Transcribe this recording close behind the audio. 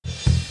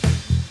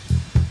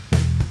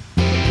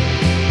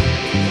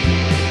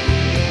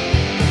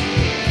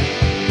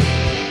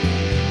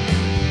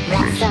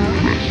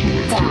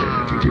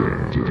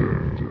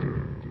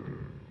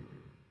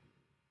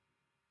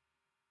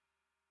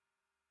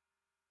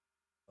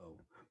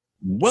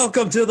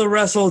Welcome to the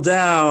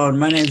Wrestledown.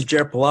 My name is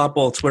Jared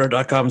Palopoulos,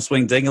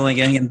 twitter.com/swingdingaling,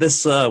 and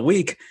this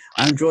week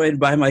I'm joined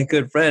by my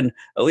good friend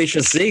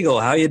Elisha Siegel.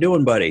 How you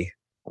doing, buddy?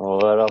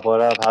 What up, what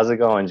up? How's it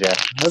going,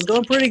 Jeff? It's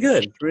going pretty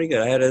good,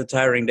 I had a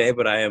tiring day,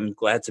 but I am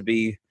glad to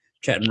be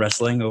chatting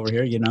wrestling over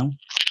here, Yeah.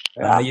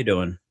 How you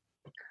doing?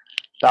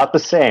 About the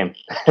same.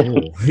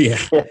 Ooh, yeah.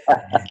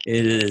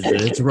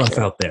 It's rough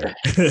out there.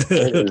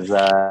 It is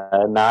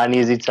not an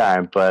easy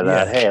time, but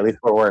hey, at least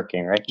we're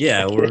working, right?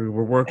 Yeah, we're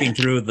working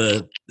through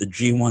the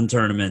G1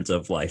 tournament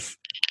of life.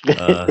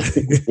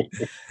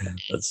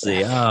 Let's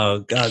see.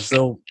 Oh God.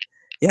 So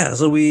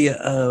we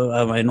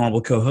my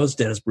normal co-host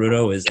Dennis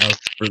Bruno is out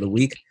for the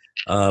week,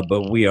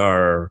 but we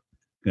are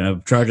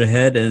gonna charge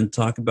ahead and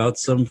talk about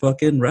some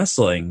fucking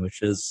wrestling,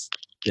 which is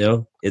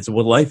it's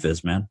what life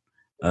is, man.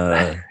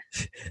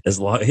 As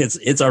long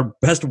it's our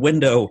best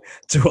window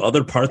to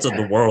other parts of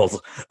the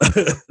world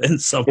in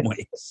some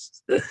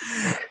ways.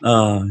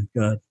 Oh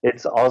God.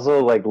 It's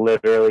also like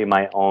literally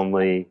my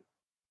only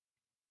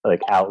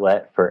like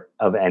outlet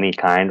of any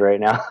kind right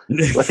now.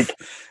 Like,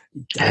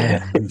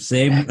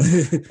 same.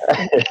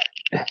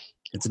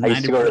 I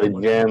used to go to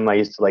the gym. I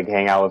used to like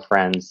hang out with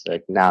friends.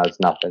 Like now it's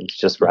nothing. It's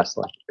just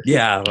wrestling.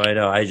 Yeah, I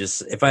know.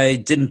 If I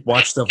didn't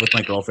watch stuff with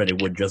my girlfriend,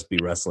 it would just be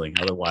wrestling.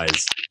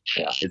 Otherwise,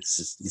 it's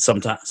just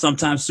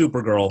sometimes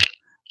Supergirl,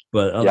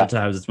 but other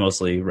times it's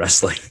mostly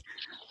wrestling.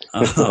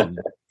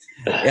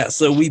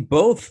 So we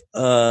both.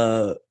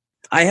 I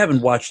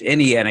haven't watched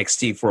any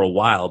NXT for a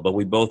while, but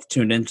we both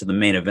tuned into the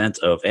main event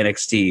of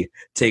NXT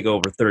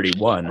Takeover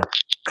 31,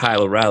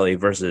 Kyle O'Reilly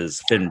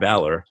versus Finn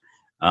Balor.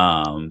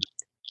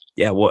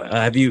 What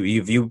have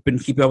you been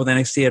keeping up with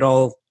NXT at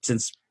all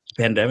since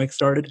the pandemic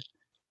started?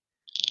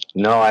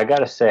 No, I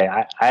gotta say,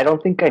 I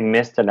don't think I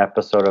missed an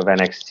episode of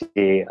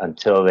NXT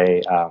until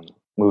they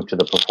moved to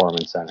the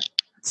Performance Center.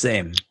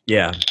 Same,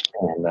 yeah.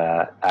 And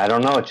I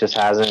don't know, it just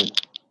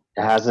hasn't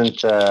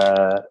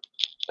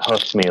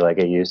hooked me like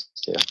it used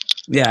to.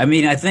 Yeah, I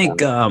mean, I think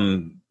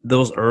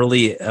those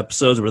early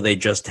episodes where they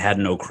just had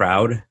no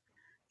crowd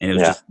and it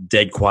was just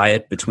dead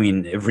quiet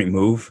between every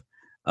move,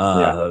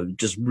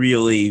 just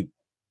really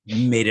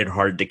made it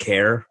hard to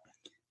care.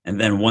 And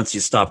then once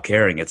you stop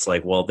caring, it's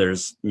like, well,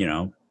 there's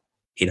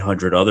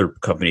 800 other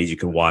companies you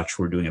can watch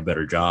who are doing a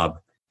better job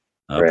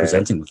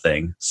presenting the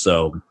thing.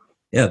 So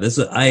yeah,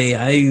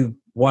 I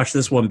watched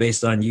this one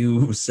based on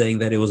you saying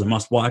that it was a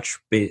must watch,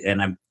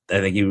 and I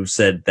think you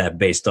said that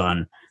based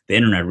on the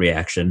internet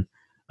reaction.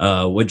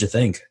 What'd you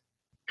think?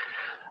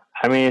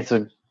 I mean, it's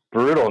a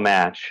brutal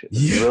match.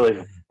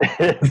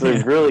 It's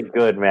a really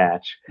good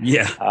match.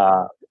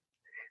 Yeah.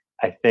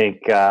 I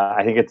think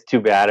it's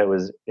too bad it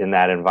was in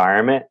that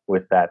environment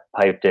with that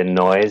piped in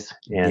noise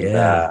and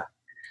that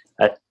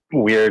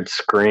weird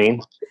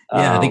screen.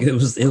 Yeah, I think it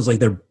was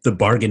like the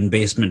bargain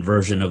basement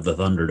version of the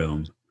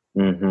Thunderdome.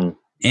 Mm-hmm.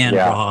 And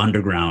Raw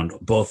Underground,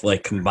 both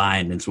like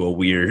combined into a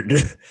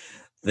weird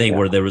thing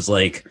where there was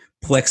like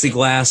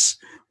plexiglass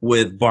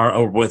with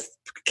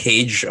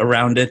cage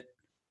around it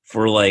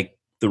for like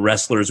the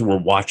wrestlers who were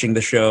watching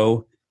the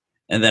show.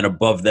 And then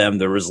above them,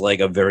 there was like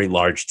a very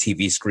large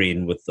TV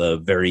screen with a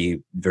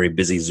very, very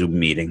busy Zoom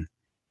meeting.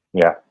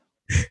 Yeah.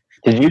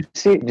 Did you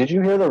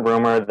hear the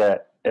rumor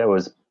that they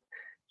were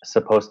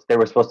supposed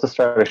to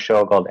start a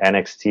show called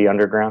NXT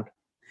Underground?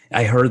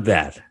 I heard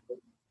that.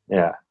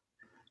 Yeah.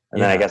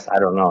 And then I guess, I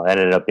don't know,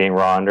 ended up being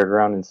Raw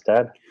Underground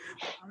instead.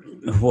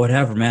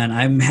 Whatever, man.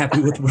 I'm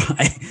happy with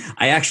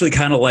I actually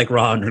kind of like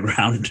Raw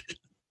Underground.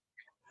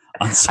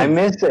 I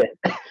miss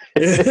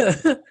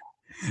it.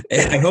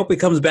 I hope it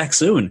comes back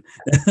soon.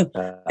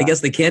 I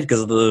guess they can't because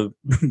of the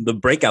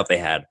breakout they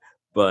had.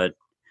 But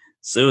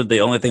soon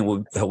the only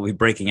thing that will be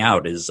breaking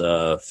out is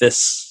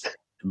fists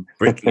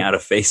breaking out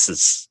of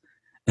faces.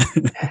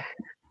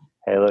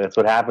 Hey, look, that's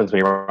what happens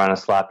when you run a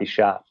sloppy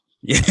shop.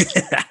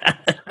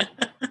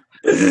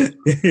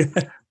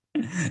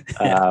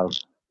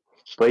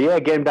 But yeah,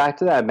 getting back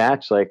to that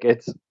match, like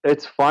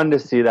it's fun to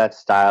see that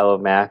style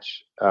of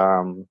match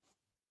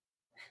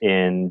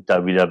in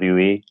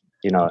WWE.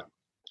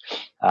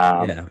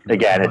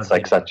 Again, it's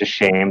like such a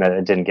shame that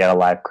it didn't get a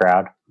live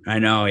crowd. I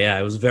know, yeah,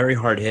 it was very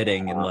hard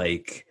hitting and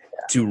like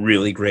two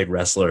really great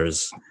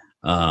wrestlers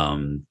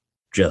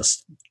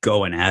just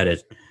going at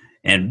it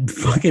and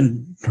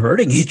fucking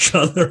hurting each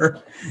other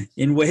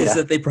in ways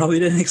that they probably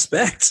didn't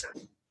expect.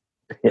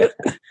 Is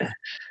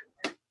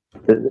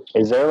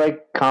there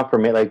like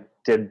confirmation? Like,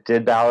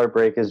 did Balor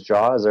break his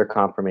jaw? Is there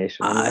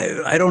confirmation?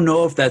 I don't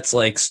know if that's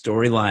like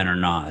storyline or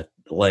not.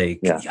 Like,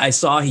 I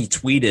saw he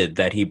tweeted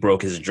that he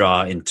broke his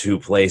jaw in 2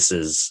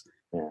 places,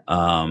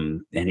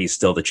 and he's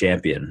still the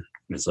champion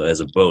as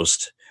a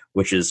boast,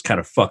 which is kind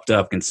of fucked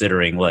up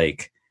considering,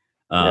 like,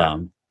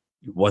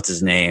 what's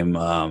his name?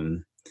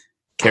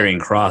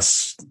 Karrion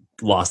Kross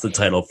lost the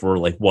title for,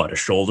 like, what, a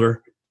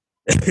shoulder?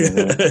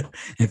 Mm-hmm.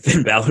 And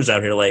Finn Balor's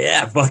out here like,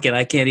 fuck it,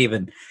 I can't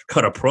even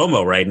cut a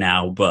promo right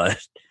now, but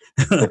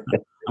I'm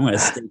going to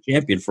stay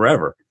champion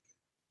forever.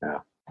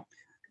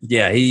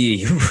 Yeah,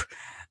 he,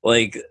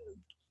 like...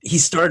 he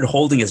started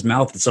holding his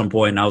mouth at some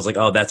point, and I was like,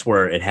 oh, that's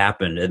where it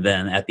happened. And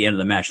then at the end of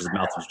the match, his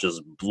mouth was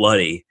just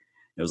bloody.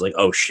 It was like,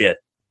 oh shit.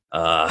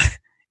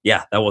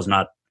 Yeah, that was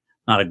not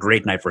a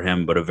great night for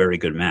him, but a very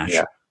good match.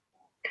 Yeah.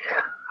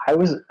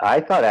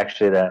 I thought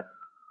actually that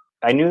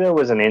I knew there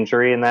was an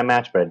injury in that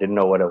match, but I didn't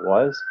know what it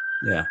was.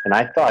 Yeah. And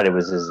I thought it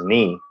was his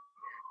knee.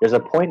 There's a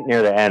point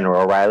near the end where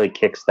O'Reilly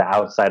kicks the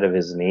outside of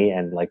his knee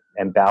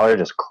and Balor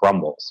just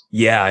crumbles.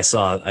 Yeah, I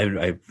saw.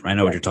 I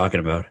know what you're talking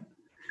about.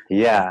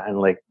 Yeah, and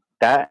like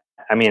that.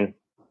 I mean,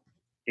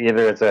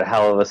 either it's a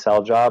hell of a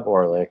sell job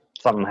or like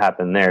something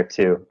happened there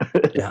too.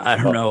 Yeah, I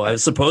don't know.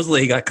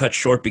 Supposedly he got cut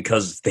short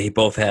because they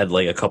both had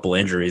like a couple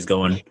injuries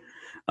going,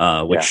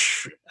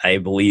 which I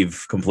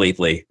believe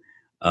completely.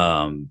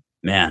 Man,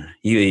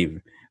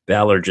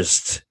 Balor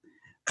just.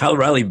 Kyle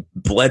O'Reilly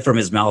bled from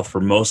his mouth for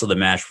most of the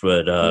match,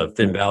 but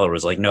Finn Balor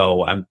was like,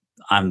 "No,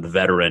 I'm the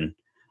veteran.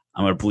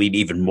 I'm going to bleed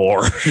even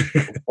more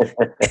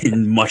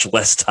in much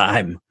less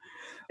time."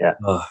 Yeah.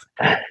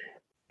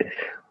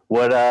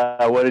 What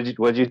were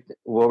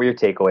your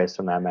takeaways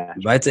from that match?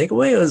 My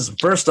takeaway was,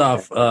 first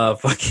off,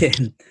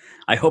 fucking.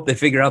 I hope they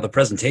figure out the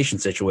presentation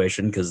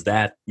situation, because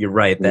you're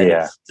right,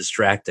 that is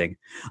distracting.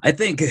 I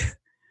think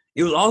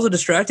it was also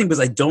distracting because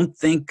I don't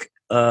think.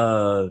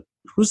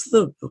 Who's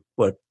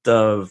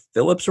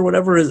Phillips or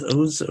whatever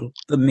who's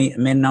the main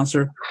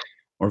announcer,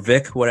 or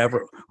Vic,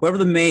 whoever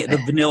the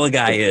vanilla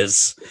guy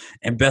is,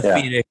 and Beth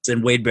Phoenix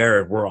and Wade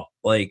Barrett were all,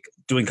 like,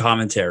 doing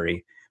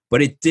commentary,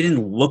 but it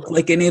didn't look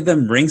like any of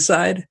them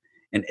ringside.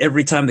 And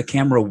every time the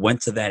camera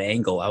went to that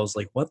angle, I was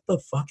like, "What the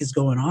fuck is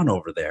going on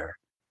over there?"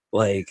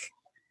 Like,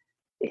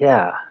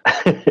 yeah,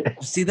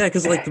 see that,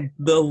 because like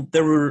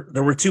there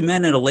were two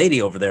men and a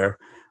lady over there.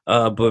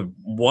 But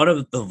one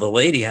of the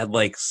lady had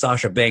like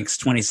Sasha Banks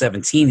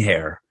 2017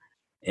 hair,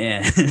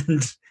 and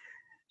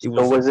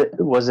was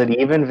it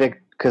even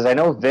Vic? Because I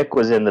know Vic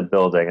was in the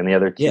building and the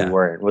other two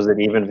weren't. Was it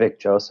even Vic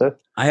Joseph?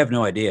 I have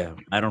no idea.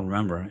 I don't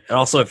remember. And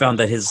also, I found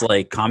that his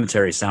like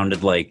commentary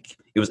sounded like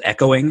it was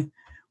echoing,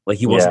 like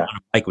he wasn't on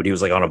a mic, but he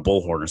was like on a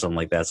bullhorn or something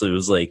like that. So it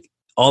was like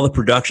all the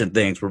production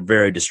things were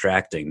very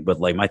distracting. But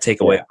like my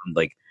takeaway from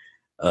like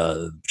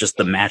just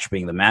the match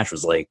being the match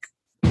was like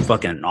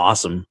fucking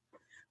awesome.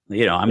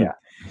 You know,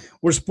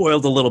 we're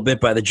spoiled a little bit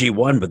by the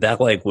G1, but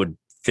that like would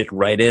fit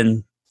right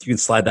in. You can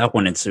slide that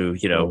one into,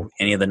 you know,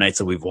 any of the nights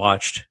that we've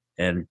watched,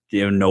 and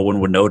you know, no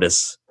one would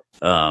notice.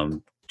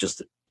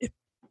 Just a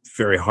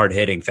very hard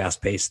hitting,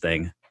 fast paced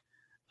thing.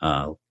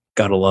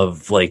 Gotta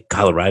love like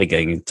Kyle O'Reilly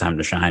getting time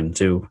to shine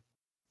too.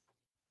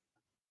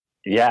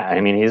 Yeah, I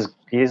mean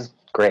he's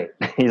great.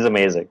 He's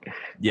amazing.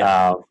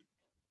 Yeah.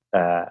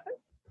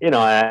 You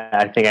know,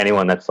 I think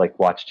anyone that's like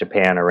watched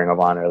Japan or Ring of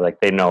Honor, like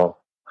they know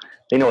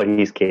what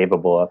he's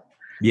capable of.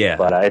 Yeah.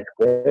 But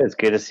it's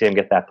good to see him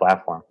get that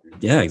platform.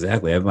 Yeah,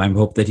 exactly. I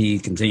hope that he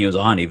continues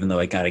on, even though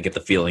I kind of get the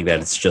feeling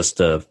that it's just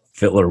a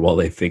filler while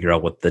they figure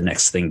out what the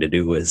next thing to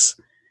do is,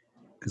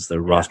 because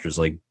the roster's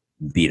like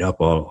beat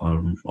up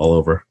all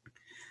over.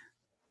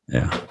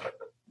 Yeah.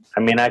 I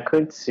mean, I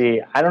could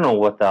see, I don't know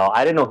what the hell,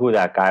 I didn't know who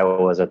that guy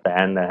was at the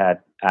end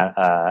that had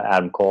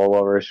Adam Cole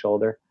over his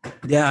shoulder.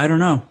 Yeah, I don't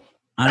know.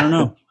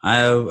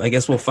 I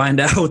guess we'll find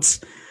out.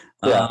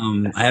 Yeah.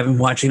 I haven't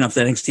watched enough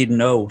NXT to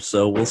know,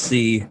 so we'll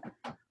see.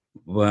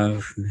 I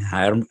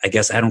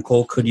guess Adam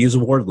Cole could use a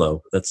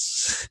Wardlow.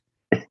 That's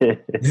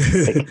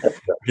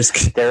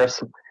just they're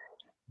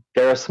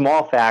a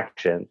small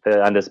faction,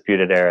 the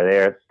Undisputed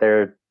Era.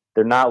 They're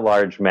not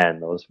large men,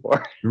 those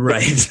four.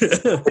 Right.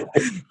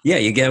 Yeah,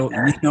 you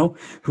know,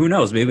 who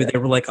knows? Maybe they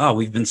were like, oh,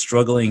 we've been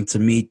struggling to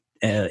meet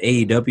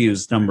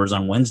AEW's numbers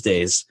on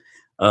Wednesdays.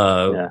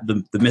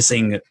 The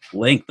missing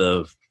link,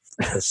 the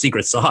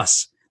secret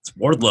sauce. It's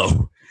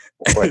Wardlow.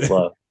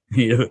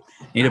 You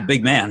need a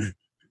big man.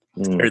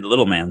 Or the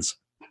little man's.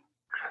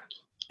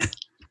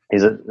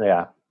 He's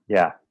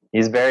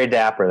He's very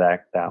dapper,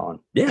 that one.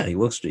 Yeah,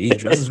 he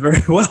dresses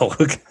very well.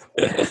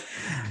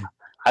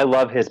 I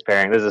love his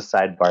pairing. This is a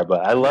sidebar,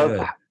 but I love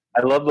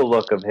the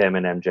look of him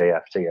and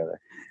MJF together.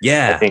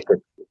 Yeah. I think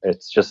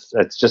it's just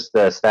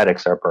the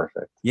aesthetics are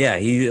perfect. Yeah,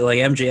 he like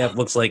MJF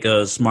looks like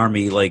a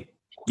smarmy, like,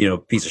 you know,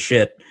 piece of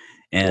shit,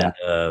 and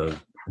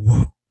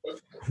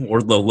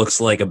Wardlow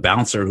looks like a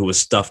bouncer who was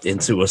stuffed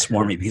into a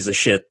smarmy piece of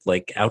shit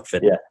like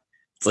outfit. Yeah.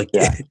 It's like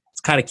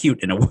it's kind of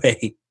cute in a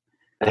way.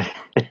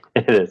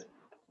 It is.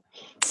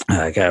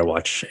 I gotta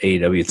watch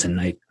AEW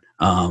tonight.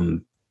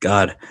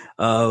 God.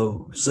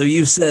 So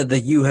you said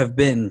that you have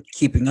been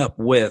keeping up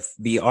with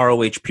the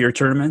ROH Pure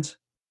Tournament?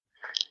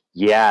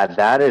 Yeah,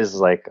 that is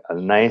like a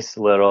nice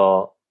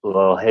little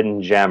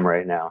hidden gem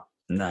right now.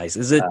 Nice.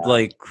 Is it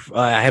like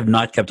I have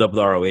not kept up with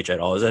ROH at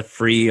all. Is that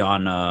free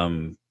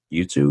on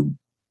YouTube?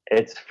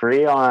 It's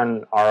free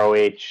on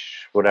ROH,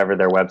 whatever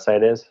their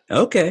website is.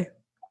 Okay.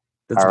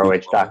 That's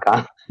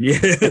ROH.com. Yeah,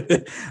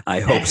 I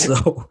hope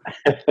so.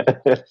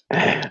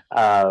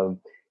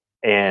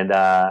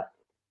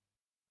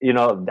 You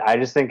know, I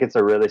just think it's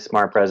a really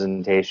smart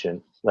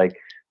presentation. Like,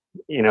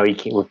 you know,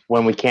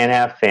 when we can't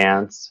have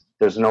fans,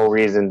 there's no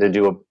reason to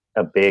do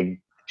a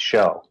big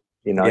show.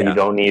 You know, you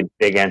don't need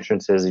big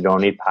entrances. You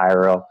don't need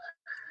pyro.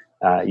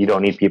 You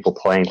don't need people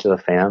playing to the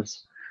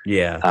fans.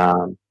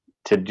 Yeah.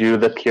 To do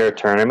the pure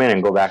tournament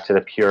and go back to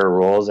the pure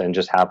rules and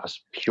just have a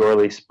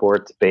purely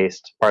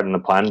sports-based, pardon the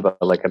pun, but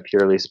like a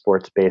purely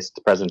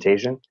sports-based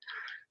presentation,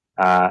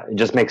 it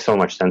just makes so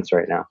much sense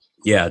right now.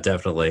 Yeah,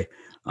 definitely.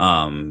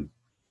 I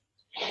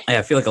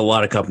feel like a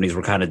lot of companies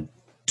were kind of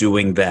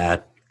doing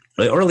that,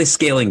 or at least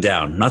scaling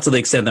down, not to the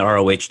extent that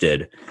ROH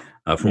did,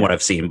 from what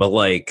I've seen, but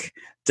like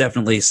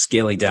definitely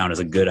scaling down is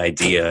a good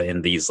idea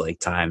in these like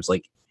times.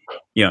 Like,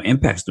 you know,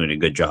 Impact's doing a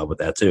good job with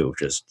that too.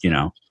 Just, you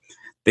know,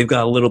 they've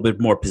got a little bit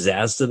more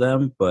pizzazz to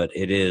them, but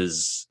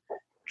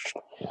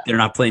they're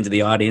not playing to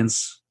the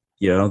audience.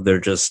 You know, they're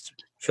just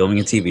filming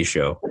a TV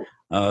show.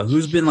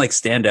 Who's been like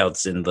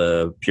standouts in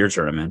the pure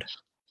tournament?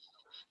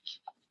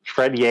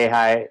 Fred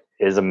Yehai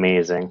is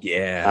amazing.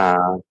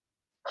 Yeah.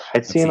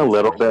 I'd seen a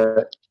little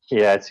bit.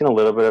 Yeah, I'd seen a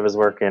little bit of his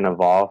work in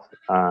Evolve.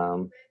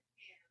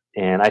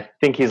 And I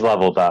think he's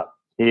leveled up.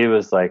 He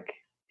was like,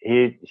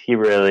 he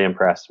really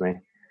impressed me.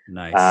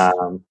 Nice.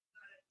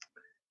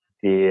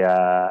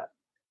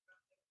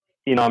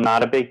 You know, I'm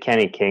not a big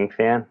Kenny King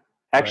fan.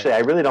 Actually,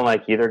 right. I really don't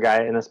like either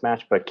guy in this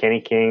match, but Kenny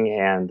King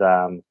and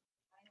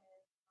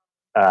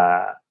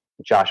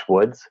Josh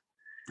Woods.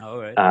 Oh,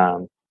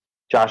 right.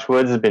 Josh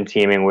Woods has been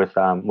teaming with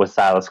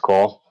Silas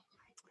Cole.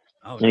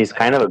 Oh, and he's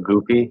kind of a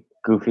goofy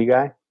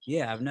guy.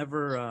 Yeah, I've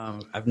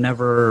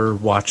never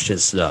watched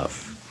his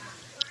stuff.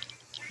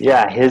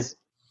 Yeah,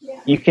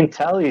 you can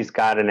tell he's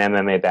got an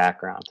MMA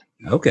background.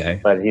 Okay.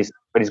 But he's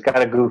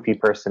got a goofy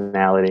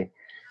personality.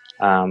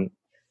 And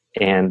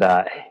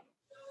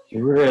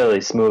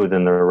really smooth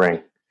in the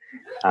ring.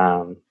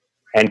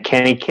 And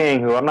Kenny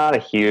King, who I'm not a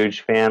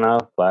huge fan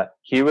of, but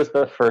he was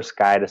the first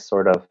guy to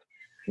sort of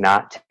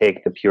not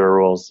take the pure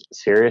rules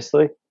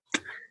seriously.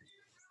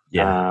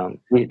 Yeah.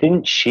 He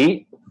didn't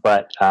cheat,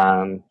 but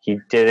he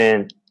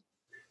didn't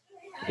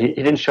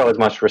show as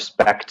much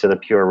respect to the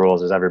pure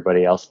rules as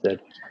everybody else did.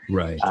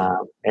 Right.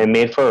 And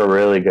made for a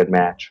really good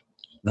match.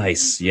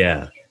 Nice.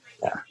 Yeah.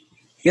 Yeah.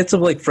 You get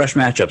some like fresh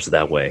matchups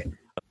that way.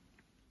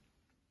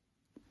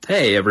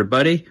 Hey,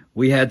 everybody.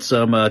 We had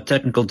some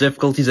technical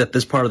difficulties at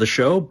this part of the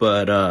show,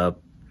 but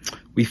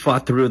we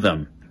fought through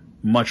them,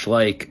 much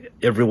like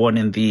everyone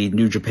in the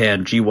New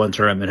Japan G1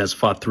 tournament has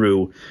fought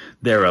through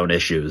their own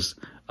issues.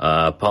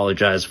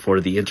 Apologize for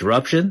the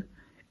interruption,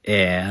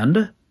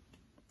 and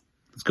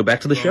let's go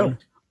back to the show.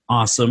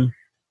 Awesome.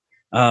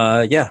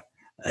 Yeah.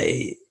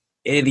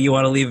 Anything you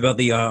want to leave about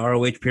the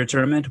ROH Peer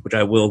Tournament, which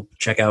I will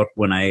check out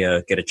when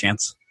I get a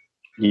chance?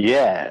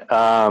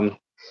 Yeah.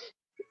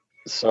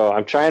 So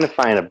I'm trying to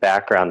find a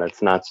background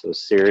that's not so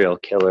serial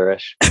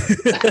killerish.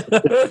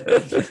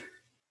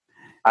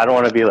 I don't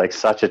want to be like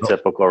such a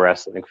typical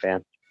wrestling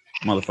fan.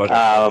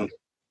 Motherfucker.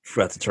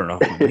 Forgot to turn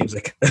off the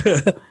music.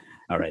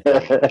 All right.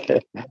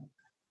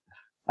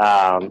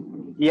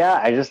 Yeah,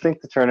 I just think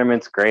the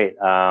tournament's great.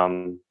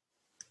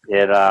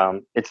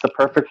 It's the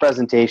perfect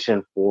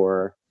presentation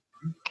for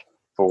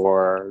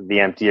the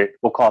empty,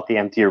 we'll call it the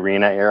empty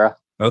arena era.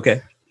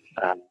 Okay.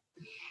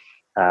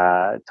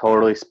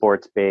 Totally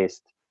sports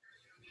based.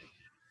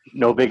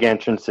 No big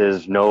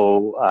entrances,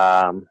 no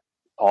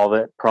all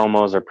the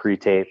promos are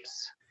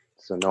pre-tapes,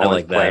 so no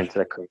one's playing to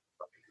the crowd.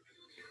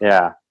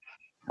 Yeah.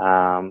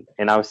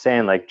 And I was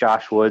saying, like,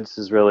 Josh Woods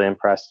has really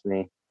impressed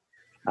me.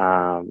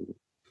 Fred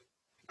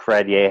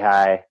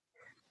Yehai,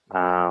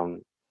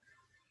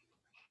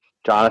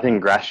 Jonathan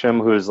Gresham,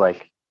 who's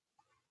like,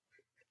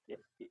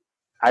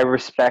 I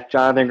respect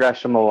Jonathan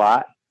Gresham a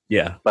lot.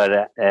 Yeah.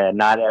 But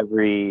not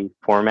every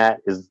format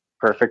is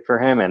perfect for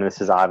him, and this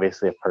is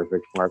obviously a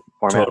perfect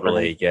format.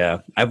 Totally, yeah.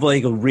 I've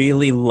like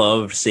really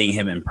loved seeing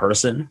him in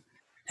person,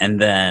 and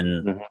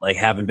then like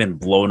haven't been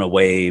blown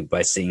away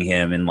by seeing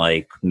him in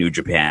like New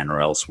Japan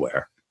or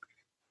elsewhere.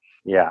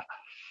 Yeah.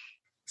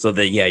 So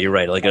that, yeah, you're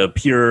right. Like a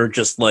pure,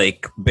 just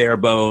like bare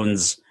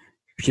bones,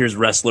 here's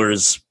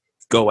wrestlers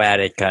go at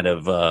it kind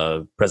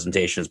of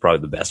presentation is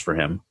probably the best for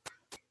him.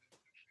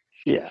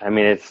 Yeah, I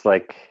mean, it's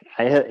like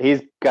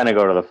he's gonna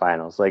go to the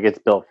finals. Like, it's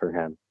built for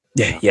him.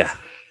 Yeah, yeah.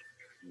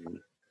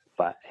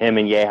 But him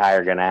and Yehai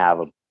are gonna have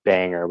a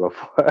banger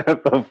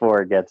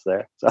before it gets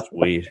there. So.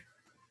 Sweet.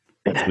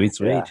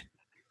 Yeah.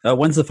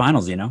 When's the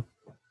finals? You know?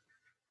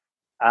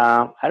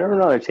 I don't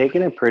know. They're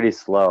taking it pretty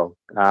slow.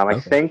 I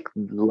think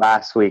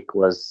this week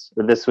was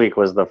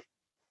the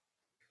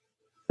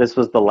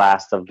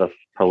last of the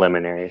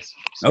preliminaries.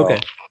 So, okay.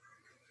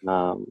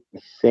 I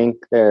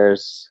think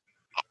there's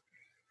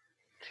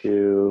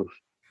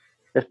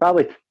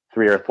probably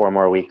 3 or 4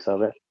 more weeks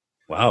of it.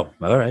 Wow.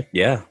 All right.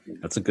 Yeah.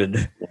 It's a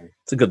good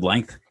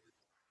length.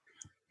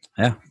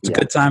 Yeah. It's a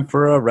good time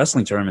for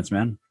wrestling tournaments,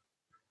 man.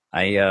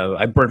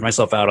 I burnt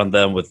myself out on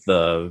them with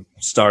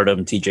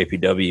Stardom,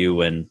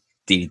 TJPW, and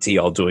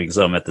DDT all doing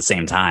some at the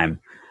same time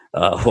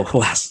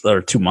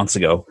 2 months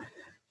ago.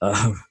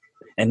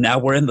 And now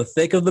we're in the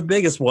thick of the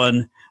biggest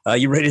one.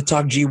 You ready to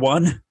talk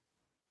G1?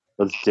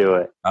 Let's do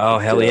it. Oh,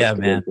 hell yeah,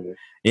 man.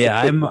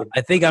 Yeah,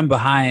 I think I'm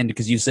behind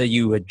because you said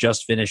you had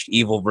just finished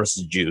Evil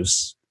versus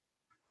Juice.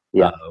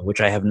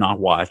 which I have not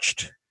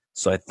watched.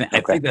 So I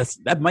think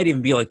that might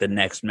even be like the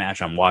next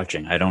match I'm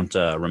watching. I don't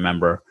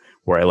remember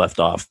where I left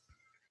off.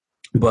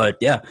 But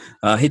yeah,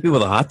 hit me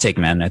with a hot take,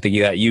 man. I think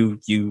you're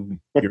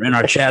in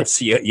our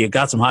chats. You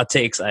got some hot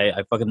takes.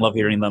 I fucking love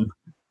hearing them.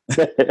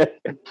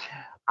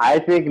 I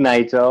think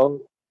Naito,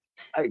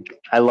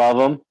 I love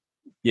him.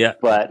 Yeah,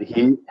 but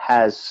he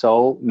has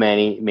so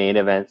many main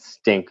event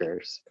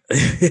stinkers.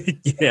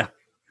 Yeah,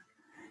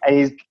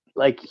 and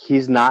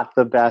he's not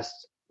the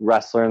best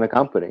wrestler in the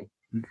company.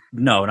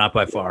 No, not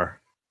by far.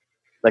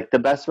 Like the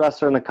best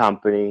wrestler in the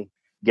company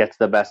gets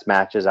the best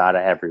matches out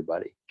of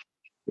everybody.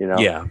 You know?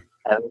 Yeah.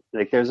 And,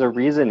 like there's a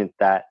reason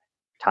that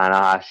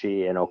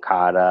Tanahashi and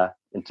Okada,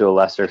 and to a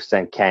lesser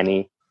extent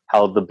Kenny,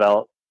 held the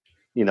belt.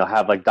 You know,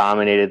 have like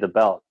dominated the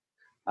belt.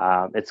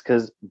 It's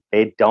because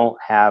they don't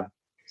have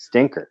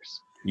stinkers.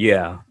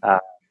 Yeah.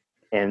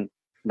 And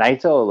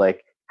Naito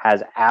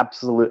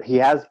he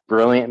has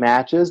brilliant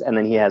matches and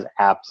then he has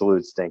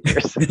absolute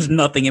stinkers. There's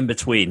nothing in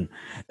between.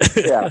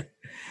 Yeah.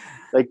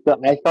 I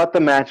thought the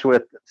match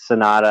with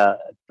Sonata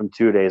from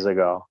 2 days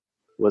ago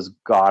was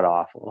god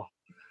awful.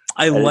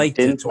 I liked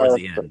it towards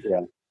the end.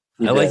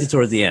 Yeah. I liked it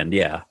towards the end,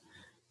 yeah.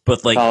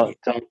 But like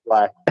tell me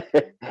why.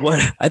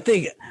 What I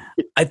think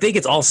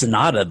it's all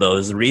Sonata though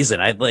is the reason.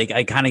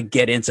 I kind of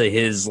get into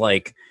his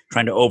like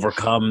trying to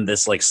overcome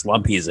this like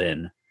slump he's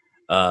in.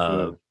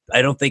 I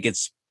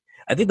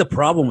think the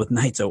problem with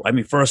Naito, I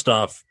mean, first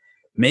off,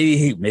 maybe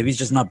he's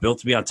just not built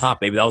to be on top.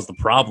 Maybe that was the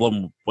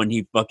problem when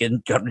he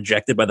fucking got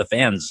rejected by the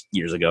fans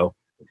years ago.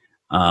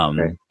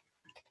 Okay.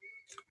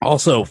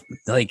 Also,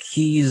 like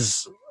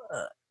his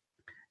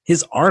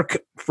arc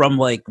from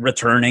like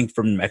returning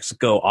from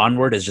Mexico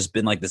onward has just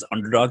been like this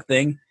underdog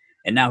thing,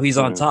 and now he's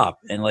on top,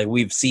 and like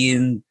we've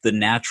seen the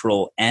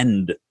natural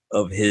end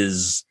of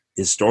his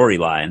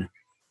storyline.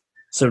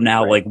 So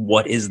now, like,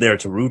 what is there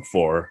to root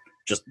for?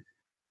 Just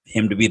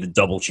him to be the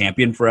double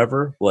champion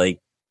forever? Like,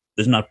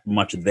 there's not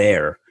much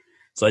there.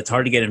 So it's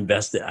hard to get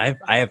invested.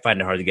 I find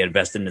it hard to get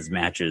invested in his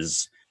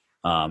matches,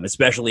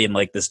 especially in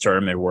like this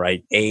tournament where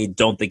I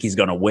don't think he's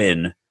going to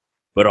win,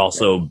 but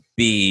also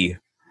B,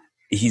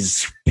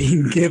 he's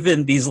being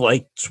given these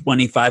like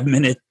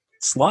 25-minute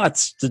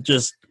slots to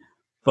just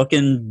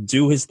fucking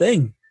do his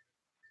thing.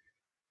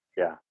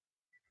 Yeah.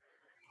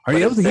 Are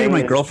you able to hear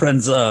my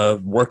girlfriend's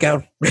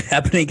workout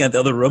happening at the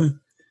other room?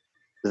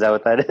 Is that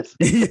what that is?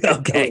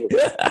 Okay.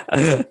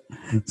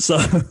 So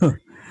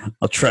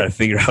I'll try to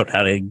figure out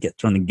how to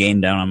turn the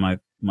gain down on my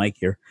mic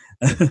here.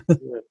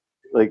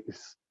 Like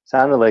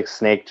sounded like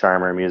Snake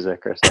Charmer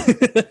music or something.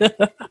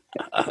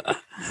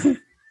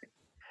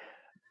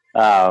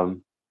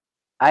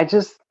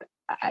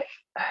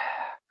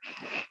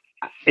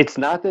 It's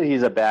not that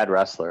he's a bad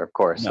wrestler, of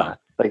course not.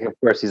 Like, of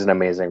course he's an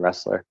amazing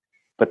wrestler,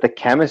 but the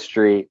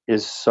chemistry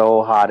is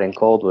so hot and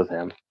cold with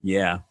him.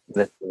 Yeah.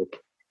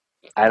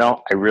 I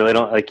really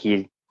don't like.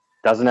 He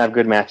doesn't have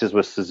good matches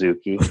with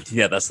Suzuki.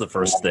 Yeah, that's the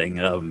first thing.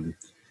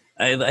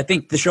 I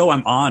think the show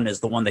I'm on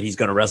is the one that he's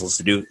going to wrestle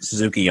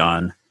Suzuki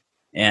on.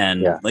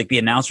 And like the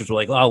announcers were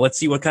like, "Oh, let's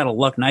see what kind of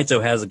luck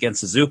Naito has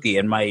against Suzuki."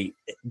 And my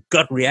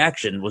gut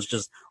reaction was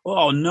just,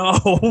 "Oh no,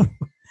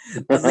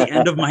 that's the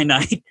end of my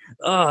night.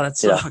 Oh, that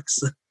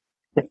sucks."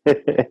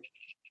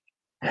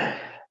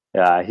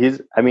 Yeah,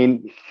 I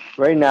mean,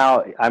 right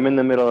now I'm in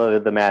the middle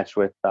of the match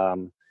with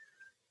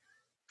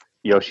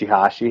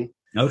Yoshihashi.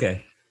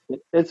 Okay,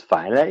 it's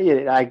fine.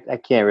 I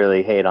can't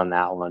really hate on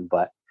that one,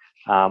 but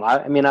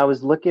I mean, I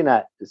was looking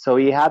at. So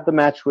he had the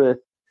match with.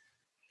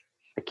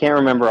 I can't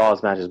remember all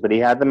his matches, but he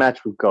had the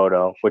match with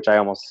Goto, which I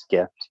almost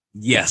skipped.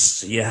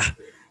 Yes, yeah.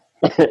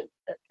 I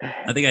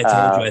think I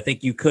told you. I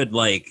think you could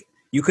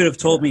have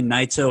told me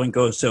Naito and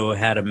Goto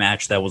had a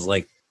match that was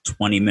like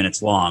 20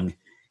 minutes long,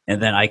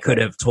 and then I could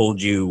have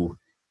told you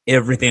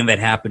everything that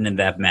happened in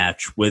that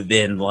match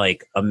within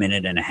like a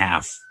minute and a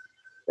half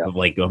of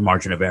like a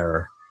margin of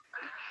error.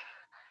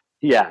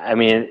 Yeah, I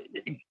mean,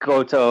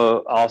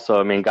 Goto also,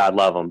 I mean, God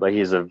love him, but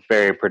he's a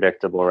very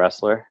predictable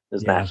wrestler.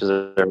 His matches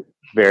are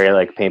very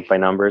like paint by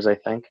numbers, I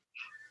think.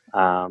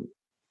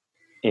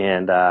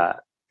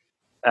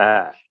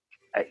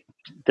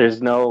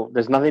 There's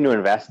nothing to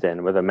invest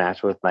in with a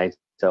match with Naito.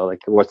 Like,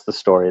 what's the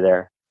story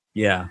there?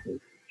 Yeah.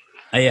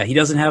 Yeah, he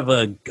doesn't have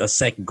a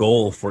set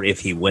goal for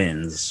if he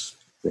wins.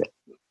 Yeah.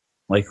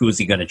 Like, who's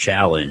he going to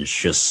challenge?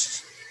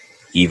 Just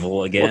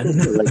Evil again?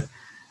 Like,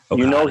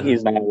 you know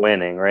he's not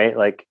winning, right?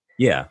 Like,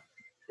 yeah.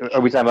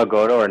 Are we talking about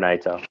Goto or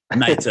Naito?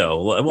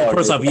 Naito. Well,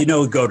 first off, you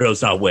know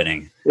Goto's not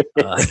winning.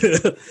 But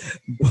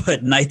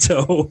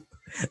Naito,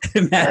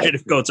 imagine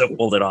if Goto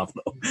pulled it off,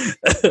 though.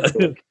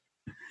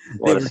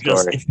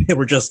 They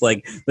were just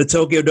like, the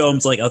Tokyo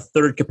Dome's like a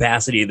third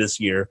capacity this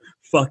year.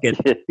 Fuck it.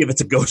 Give it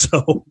to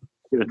Goto.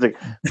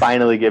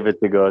 Finally give it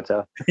to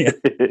Goto. Yeah.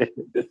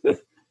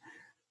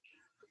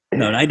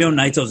 No, I know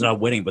Naito's not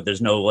winning, but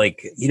there's no,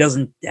 like, he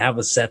doesn't have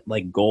a set,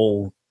 like,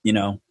 goal, you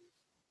know?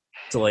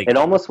 To, like, it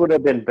almost would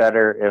have been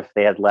better if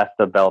they had left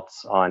the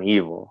belts on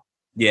Evil.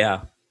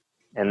 Yeah.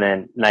 And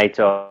then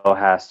Naito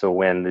has to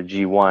win the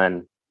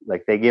G1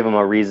 Like they gave him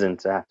a reason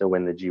to have to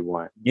win the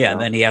G1. Yeah,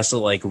 and then he has to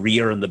like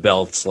re-earn the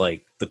belts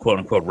like the quote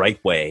unquote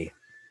right way,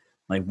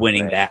 like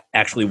winning that,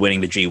 actually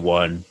winning the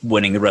G1,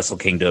 winning the Wrestle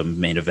Kingdom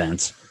main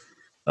event.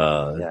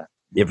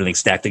 Everything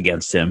stacked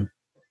against him.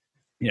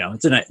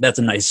 That's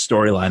a nice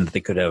storyline that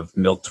they could have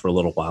milked for a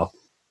little while.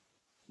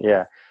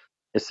 Yeah,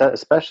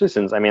 especially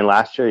since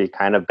last year he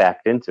kind of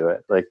backed into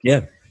it. Like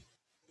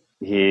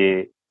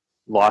he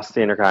lost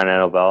the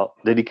Intercontinental belt.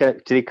 Did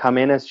he come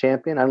in as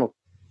champion? I don't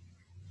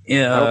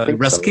think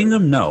Wrestle so.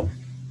 Kingdom, no.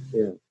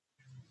 Yeah,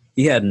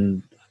 he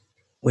hadn't.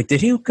 Wait,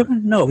 did he come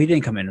in? No, he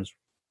didn't come in as.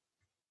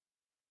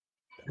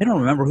 I don't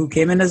remember who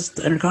came in as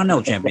the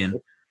Intercontinental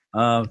champion.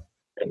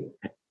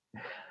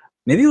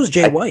 Maybe it was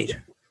Jay White.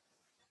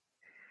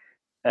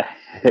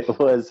 It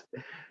was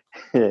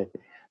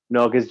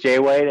no, because Jay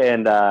White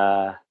and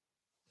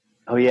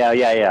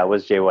it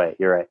was Jay White.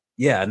 You're right.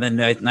 Yeah, and then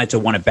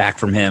Naito won it back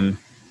from him,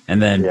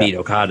 and then beat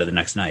Okada the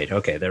next night.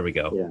 Okay, there we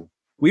go. Yeah.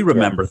 We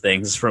remember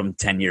things from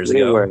 10 years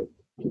ago,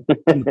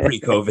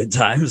 pre-COVID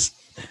times.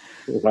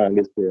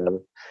 Longest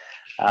period.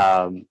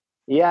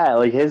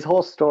 Like his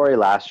whole story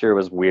last year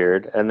was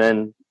weird,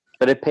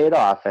 but it paid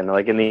off, and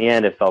like in the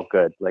end, it felt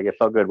good. Like it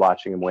felt good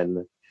watching him win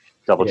the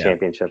double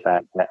championship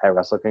at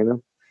Wrestle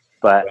Kingdom.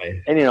 But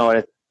and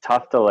it's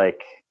tough to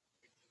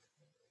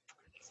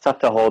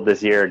hold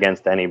this year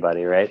against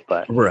anybody, right?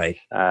 But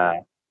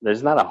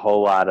there's not a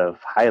whole lot of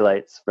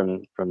highlights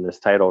from this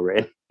title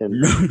reign.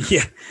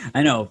 Yeah,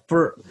 I know.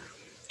 For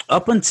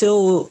up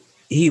until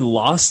he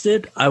lost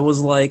it, I was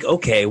like,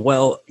 okay,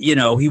 well,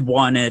 he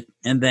won it,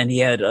 and then he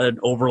had an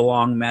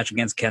overlong match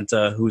against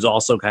Kenta, who's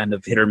also kind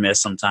of hit or miss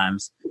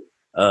sometimes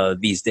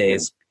these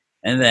days.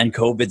 And then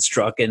COVID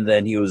struck, and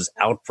then he was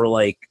out for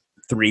like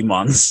 3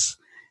 months,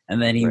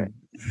 and then he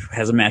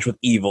has a match with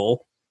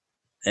Evil,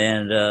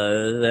 and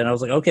then I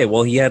was like, okay,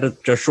 well, he had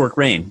a short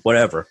reign,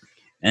 whatever.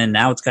 And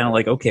now it's kind of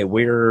like, okay,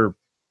 we're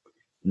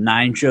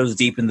 9 shows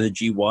deep in the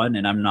G1,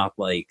 and I'm not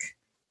like,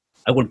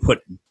 I wouldn't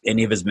put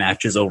any of his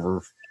matches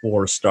over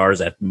 4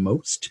 stars at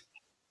most.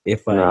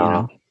 If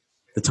the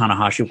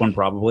Tanahashi one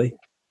probably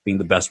being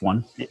the best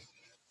one.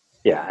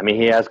 Yeah,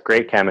 he has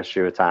great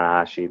chemistry with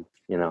Tanahashi,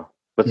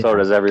 but so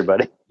does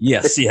everybody.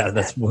 Yes, yeah,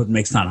 that's what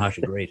makes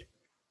Tanahashi great.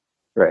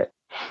 Right.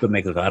 But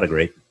makes Okada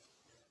great.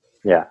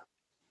 Yeah.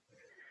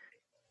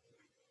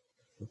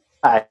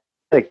 I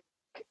think,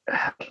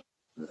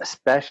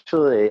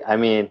 especially, I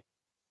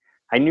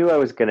knew I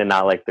was going to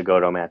not like the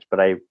Goto match, but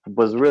I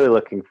was really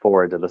looking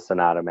forward to the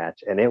Sonata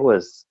match, and it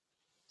was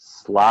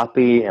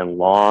sloppy and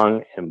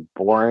long and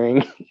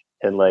boring,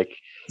 and like.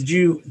 Did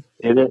you?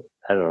 I don't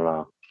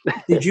know.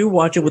 Did you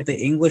watch it with the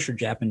English or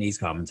Japanese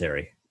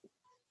commentary?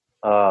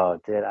 Oh,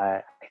 did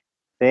I? I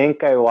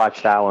think I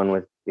watched that one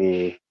with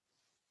the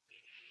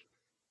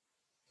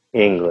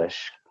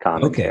English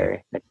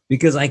commentary. Okay.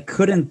 Because I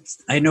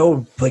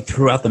know like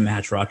throughout the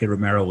match, Rocky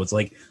Romero was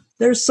like,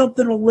 there's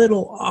something a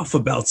little off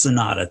about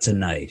Sonata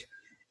tonight.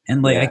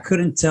 And like, I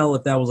couldn't tell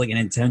if that was like an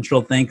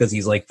intentional thing because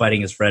he's like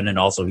fighting his friend and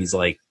also he's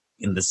like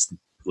in this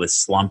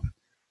slump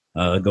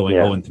going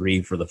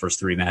 0-3 for the first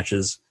 3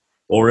 matches.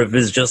 Or if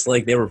it's just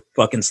like they were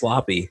fucking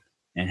sloppy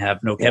and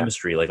have no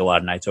chemistry like a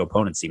lot of Naito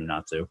opponents seem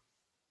not to.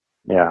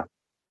 Yeah.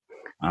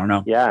 I don't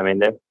know. Yeah,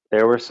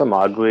 there were some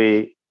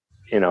ugly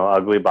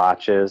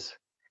botches.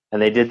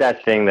 And they did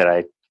that thing that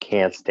I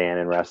can't stand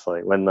in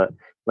wrestling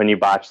when you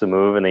botch the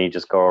move and then you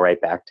just go right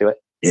back to it.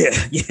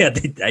 Yeah,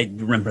 I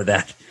remember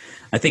that.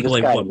 I think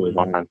like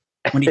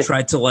when he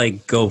tried to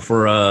like go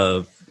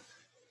for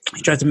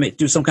he tried to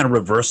do some kind of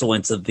reversal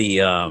into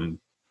the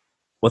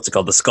what's it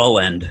called, the skull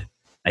end,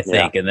 I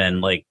think, and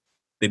then like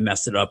they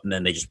messed it up and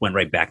then they just went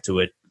right back to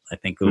it. I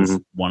think it was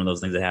one of those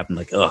things that happened.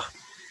 Like, ugh,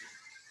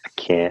 I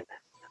can't.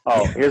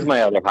 Oh, here's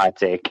my other hot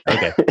take.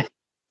 Okay,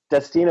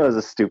 Destino is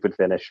a stupid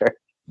finisher.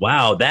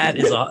 Wow,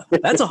 that's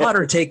a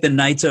hotter take than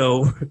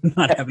Naito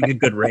not having a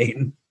good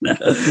reign.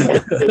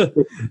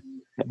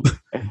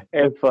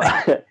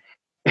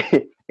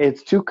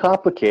 It's too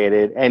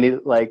complicated, and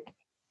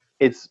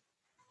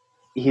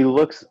he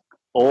looks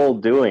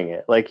old doing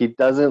it. Like he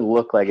doesn't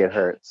look like it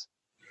hurts.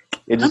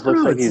 It just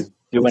looks like he's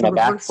doing a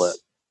backflip.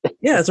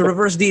 Yeah, it's a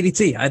reverse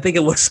DDT. I think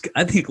it looks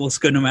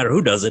good no matter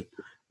who does it.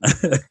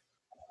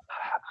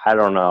 I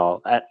don't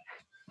know.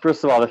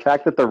 First of all, the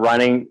fact that the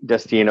running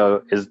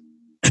Destino is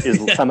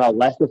somehow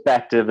less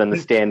effective than the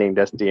standing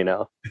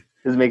Destino.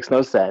 This makes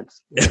no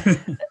sense.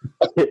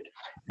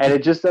 And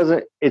it just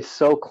doesn't, it's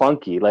so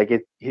clunky. Like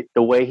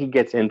the way he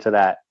gets into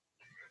that,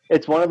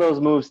 it's one of those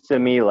moves to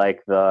me,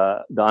 like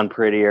the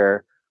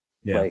unprettier,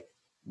 like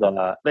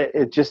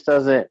it just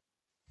doesn't,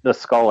 the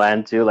skull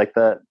end too, like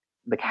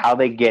how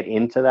they get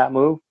into that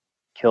move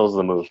kills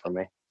the move for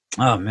me.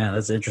 Oh man,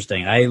 that's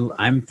interesting.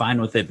 I'm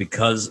fine with it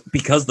because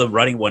the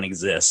running one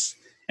exists,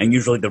 and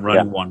usually the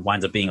running one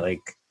winds up being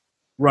like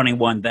running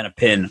one, then a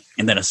pin,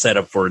 and then a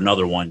setup for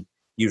another one.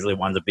 Usually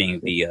winds up being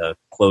the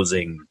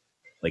closing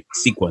like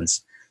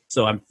sequence.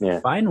 So I'm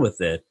fine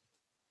with it.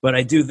 But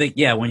I do think,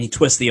 when he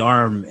twists the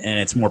arm and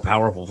it's more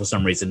powerful for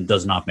some reason, it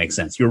does not make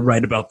sense. You're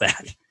right about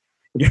that.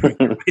 You're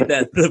right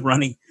that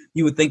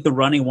you would think the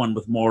running one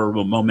with more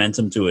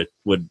momentum to it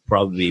would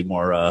probably be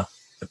more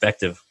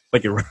effective.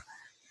 But you're,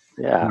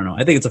 I don't know.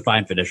 I think it's a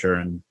fine finisher,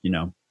 and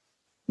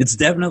it's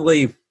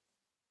definitely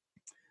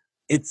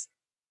I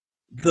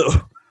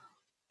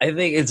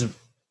think it's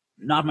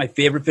not my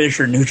favorite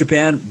finisher in New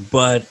Japan,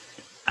 but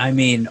I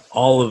mean,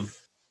 all of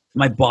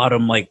my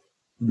bottom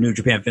New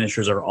Japan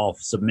finishers are all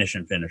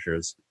submission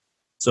finishers,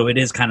 so it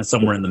is kind of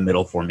somewhere in the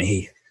middle for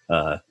me.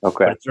 But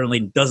it certainly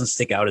doesn't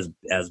stick out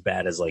as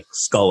bad as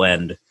Skull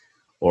End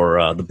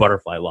or the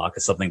Butterfly Lock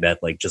is something that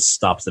just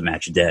stops the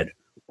match dead,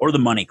 or the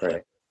Money Clip.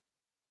 Right.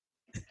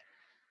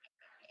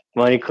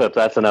 Money Clip,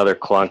 that's another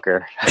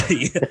clunker.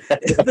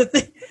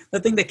 The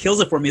thing that kills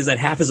it for me is that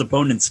half of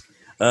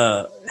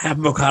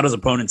Okada's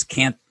opponents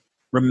can't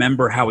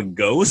remember how it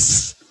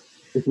goes.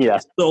 Yeah.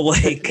 So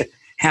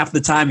half the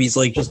time he's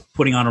just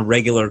putting on a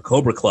regular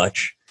Cobra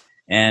Clutch,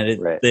 and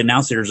the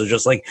announcers are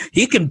just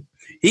he can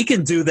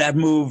do that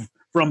move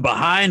from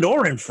behind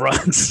or in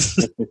front.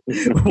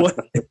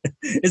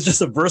 It's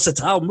just a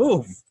versatile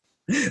move.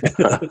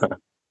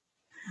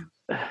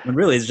 And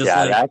really, it's just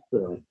yeah.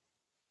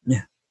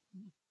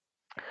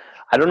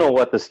 I don't know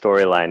what the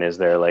storyline is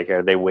there.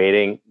 Are they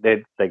waiting?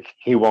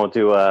 He won't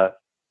do a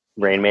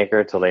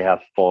Rainmaker till they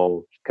have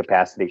full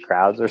capacity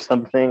crowds or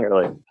something,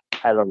 or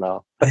I don't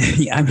know.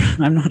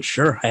 I'm not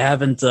sure. I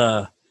haven't.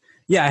 I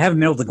haven't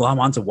been able to glom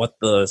onto what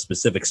the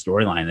specific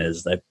storyline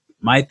is.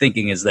 My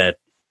thinking is that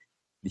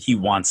he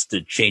wants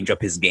to change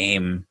up his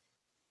game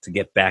to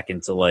get back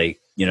into a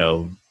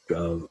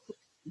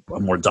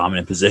more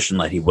dominant position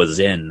that he was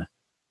in,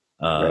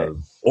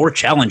 or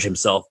challenge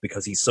himself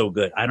because he's so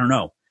good. I don't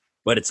know.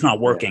 But it's not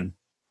working,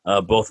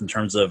 both in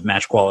terms of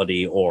match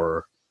quality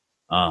or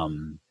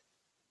in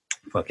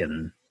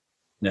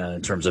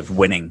terms of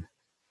winning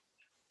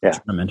the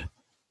tournament.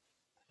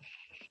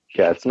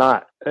 Yeah, it's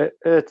not.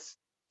 It's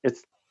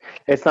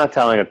not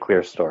telling a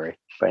clear story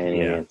by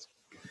any means.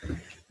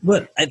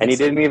 But and he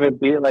didn't even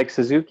beat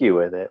Suzuki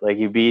with it.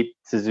 He beat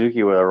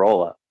Suzuki with a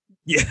roll up.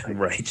 Yeah,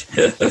 right.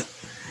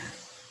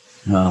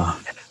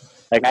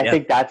 I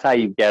think that's how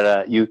you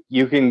get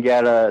you can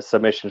get a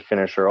submission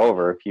finisher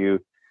over if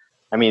you.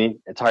 I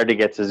mean, it's hard to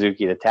get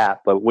Suzuki to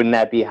tap, but wouldn't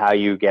that be how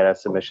you get a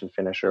submission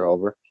finisher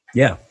over?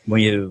 Yeah,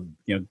 when you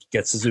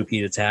get Suzuki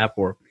to tap,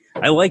 or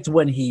I liked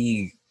when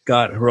he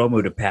got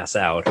Hiromu to pass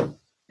out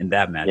in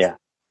that match,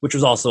 which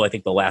was also I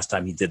think the last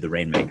time he did the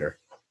Rainmaker.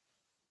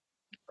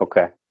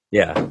 Okay.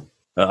 Yeah,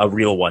 a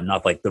real one,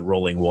 not the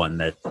rolling one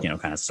that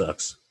kind of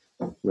sucks.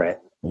 Right.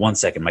 1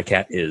 second, my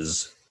cat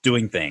is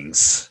doing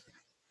things.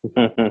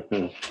 Ethan,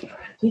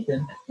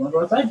 want to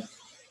go outside?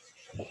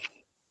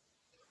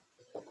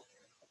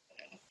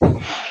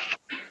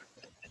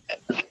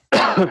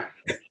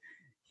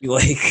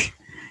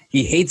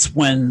 He hates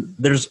when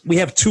we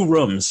have two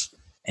rooms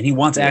and he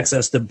wants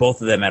access to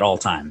both of them at all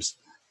times.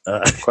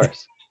 Of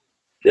course.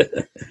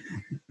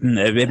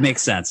 It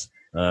makes sense.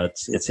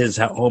 It's his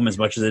home as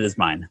much as it is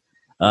mine.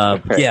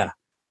 Yeah.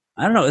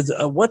 I don't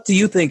know. What do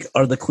you think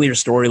are the clear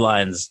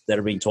storylines that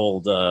are being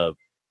told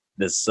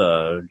this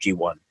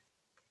G1?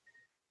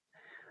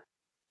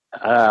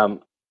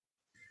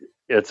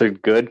 It's a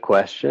good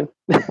question.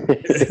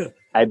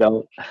 I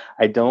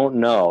don't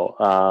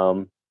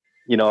know.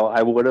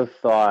 I would have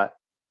thought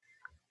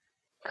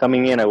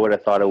coming in, I would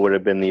have thought it would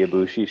have been the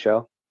Ibushi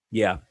show.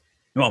 Yeah.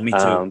 Well, me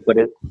too.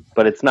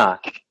 But it's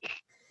not.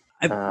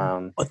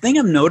 A thing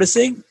I'm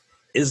noticing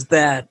is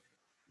that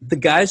the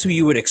guys who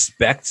you would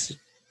expect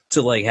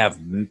to have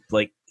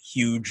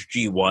huge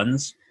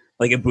G1s,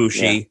 like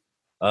Ibushi,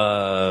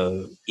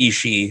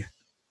 Ishii,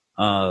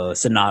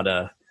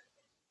 Sanada,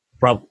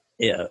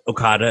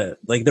 Okada,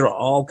 they're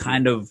all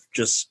kind of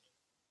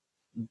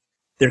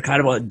they're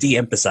kind of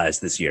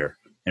de-emphasized this year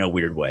in a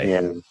weird way.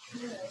 Yeah.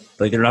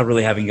 They're not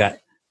really having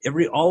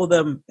all of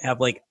them have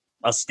a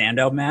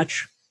standout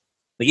match.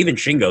 Even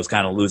Shingo's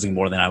kind of losing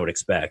more than I would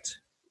expect.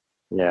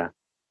 Yeah.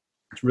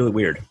 It's really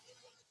weird.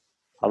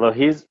 Although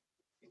he's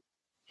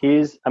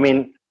I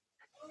mean,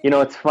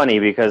 it's funny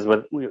because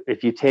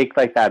if you take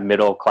that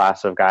middle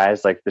class of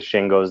guys, the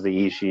Shingos,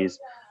 the Ishis,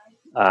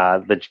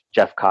 the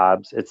Jeff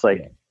Cobbs, it's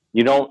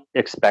you don't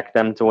expect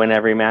them to win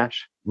every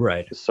match.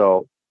 Right.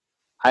 So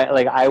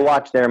I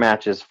watch their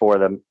matches for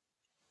the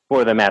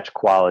match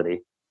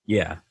quality.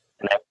 Yeah.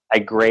 And I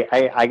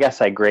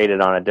guess I grade it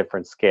on a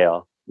different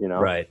scale,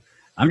 Right.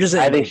 I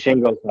think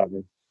Shingo's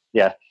having.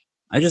 Yeah.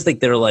 I just think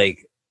they're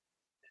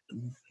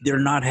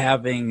not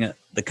having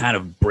the kind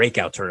of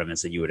breakout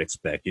tournaments that you would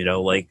expect.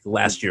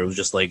 Last year it was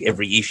just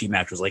every Ishii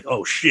match was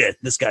oh shit,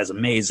 this guy's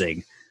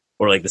amazing,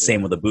 or the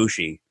same with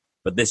Ibushi.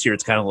 But this year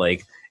it's kind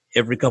of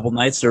every couple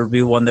nights there would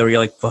be one that where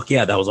you're fuck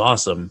yeah, that was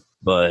awesome.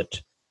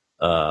 But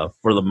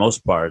for the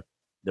most part,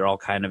 they're all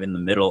kind of in the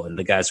middle, and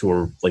the guys who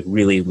are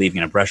really leaving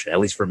an impression, at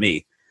least for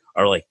me,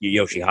 are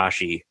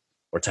Yoshihashi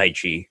or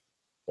Taichi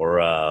or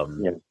I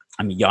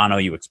mean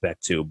Yano. You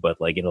expect to, but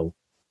in a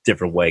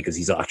different way because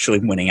he's actually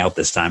winning out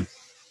this time.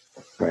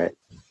 Right.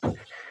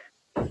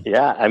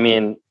 Yeah, I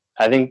mean,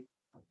 I think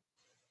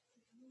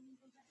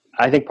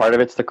part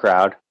of it's the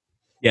crowd.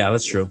 Yeah,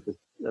 that's true.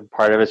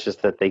 part of it's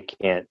just that they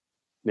can't,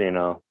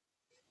 you're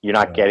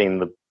not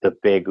getting the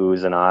big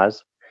oohs and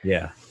ahs.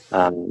 Yeah.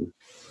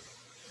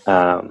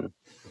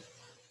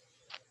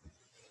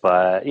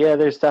 But yeah,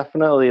 there's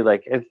definitely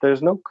like, if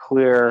there's no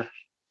clear,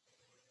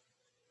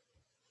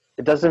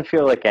 it doesn't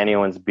feel like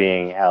anyone's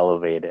being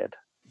elevated.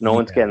 No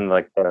one's getting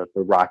like the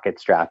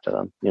rocket strapped to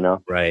them,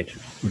 Right.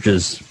 Which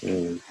is,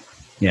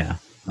 yeah.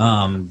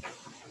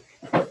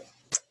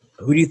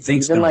 Who do you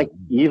think's even like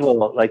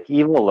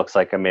Evil looks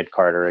like a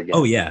mid-carder again.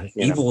 Oh yeah,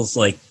 Evil's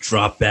like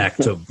dropped back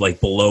to like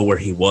below where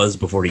he was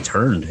before he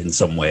turned in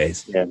some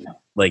ways. Yeah.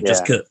 Like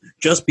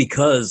just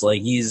because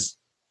like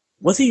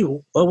what's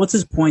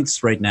his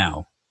points right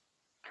now?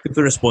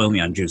 People are spoiling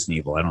me on Juice and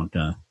Evil. I don't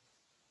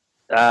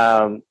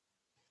know.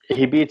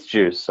 He beats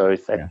Juice, so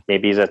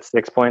maybe he's at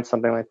 6 points,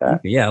 something like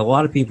that. Yeah, a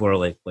lot of people are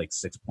like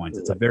 6 points.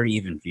 It's a very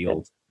even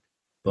field.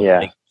 But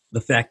like the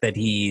fact that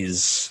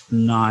he's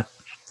not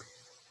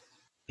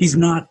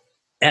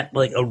at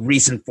like a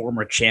recent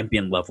former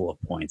champion level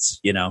of points,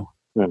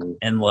 Mm-hmm.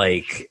 and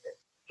like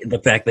the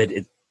fact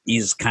that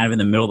he's kind of in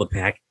the middle of the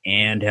pack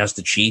and has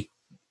to cheat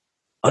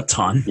a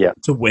ton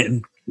to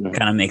win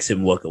kind of makes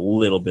him look a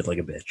little bit like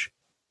a bitch.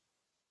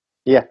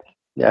 Yeah.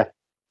 Yeah.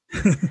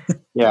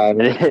 Yeah. I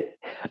mean,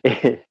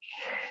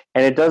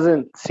 and it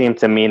doesn't seem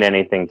to mean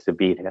anything to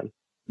beat him.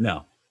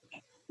 No.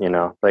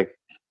 Like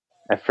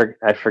I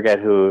forget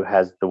who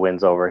has the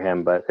wins over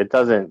him, but it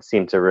doesn't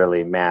seem to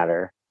really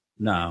matter.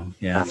 No,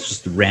 yeah, it's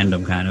just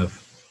random kind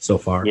of so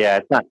far.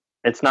 Yeah,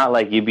 it's not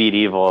like you beat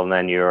Evil and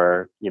then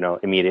you're,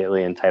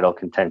 immediately in title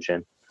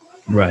contention.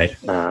 Right.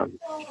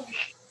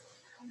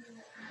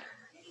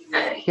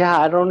 Yeah,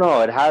 I don't know.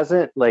 It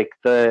hasn't like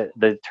the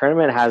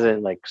tournament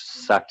hasn't like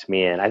sucked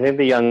me in. I think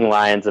the Young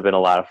Lions have been a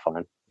lot of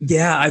fun.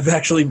 Yeah, I've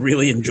actually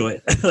really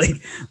enjoyed it.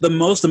 Like the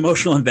most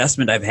emotional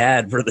investment I've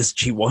had for this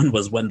G1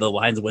 was when the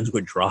Lions wins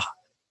would draw.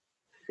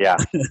 Yeah.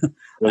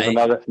 There's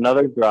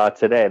another draw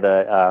today.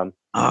 The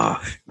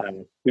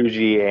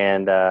Fuji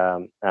and the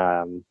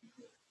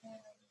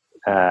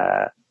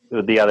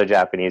other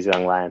Japanese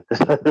Young Lion.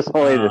 There's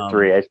only the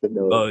three. I should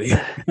know. Oh,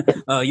 yeah.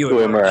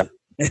 Uemura.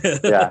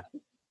 Yeah.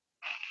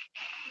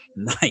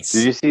 Nice.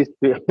 Did you see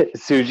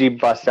Suji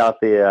bust out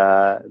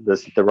the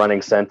running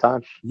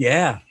senton?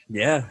 Yeah.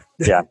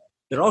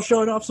 They're all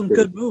showing off some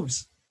good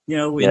moves. In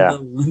the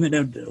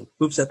limited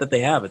moveset that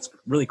they have. It's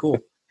really cool.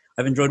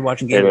 I've enjoyed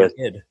watching Game as a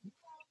kid.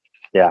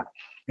 Yeah.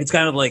 It's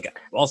kind of like,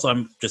 also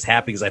I'm just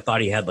happy because I thought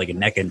he had like a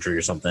neck injury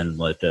or something,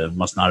 but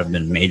must not have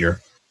been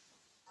major.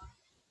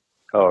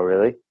 Oh,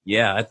 really?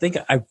 Yeah, I think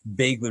I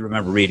vaguely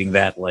remember reading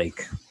that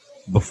like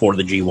before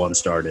the G1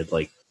 started,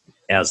 like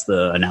as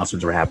the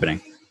announcements were happening.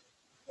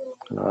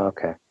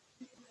 Okay.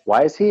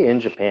 Why is he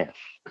in Japan?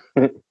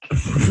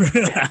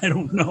 I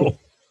don't know.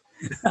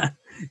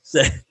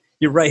 So,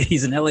 you're right.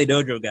 He's an LA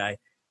dojo guy.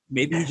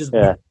 Maybe he just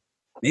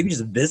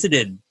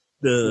visited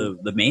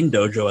the main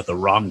dojo at the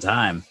wrong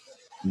time,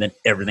 and then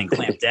everything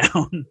clamped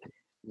down.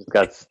 Just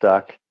got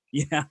stuck.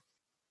 Yeah.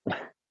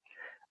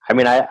 I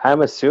mean,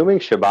 I'm assuming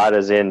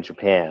Shibata's in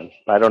Japan.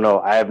 I don't know.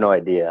 I have no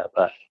idea,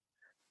 but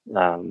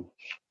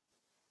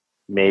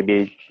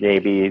maybe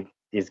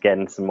he's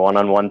getting some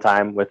one-on-one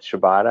time with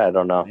Shibata. I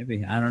don't know.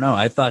 Maybe. I don't know.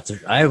 I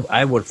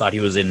would have thought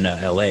he was in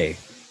LA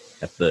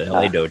at the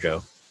LA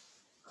dojo,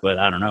 but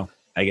I don't know.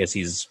 I guess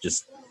he's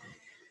just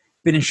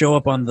didn't show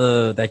up on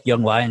that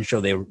Young Lion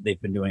show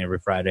they've been doing every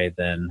Friday.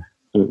 Then,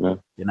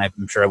 and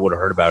I'm sure I would have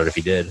heard about it if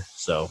he did.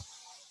 So,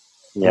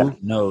 who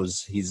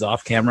knows? He's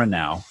off camera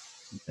now.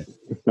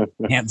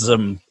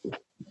 Handsome,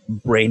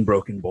 brain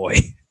broken boy.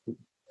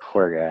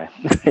 Poor guy.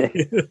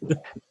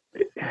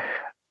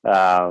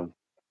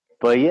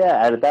 But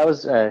yeah, that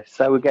was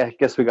so. I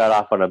guess we got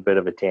off on a bit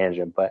of a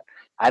tangent, but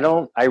I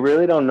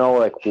really don't know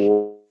like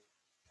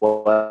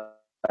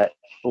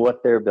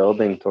what they're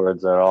building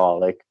towards at all.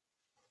 Like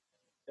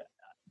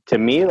to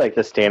me, like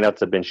the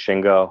standouts have been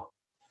Shingo.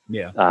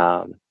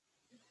 Yeah.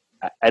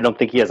 I don't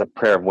think he has a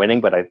prayer of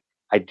winning, but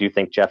I do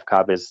think Jeff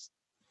Cobb is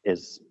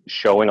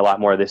showing a lot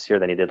more this year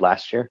than he did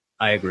last year.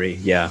 I agree.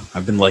 Yeah,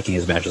 I've been liking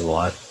his matches a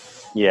lot.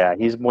 Yeah,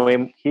 he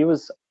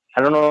was.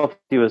 I don't know if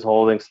he was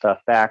holding stuff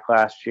back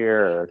last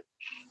year or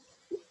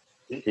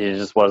he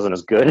just wasn't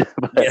as good.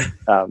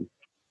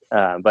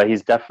 But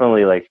he's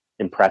definitely like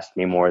impressed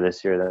me more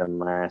this year than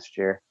last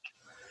year.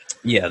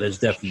 Yeah, there's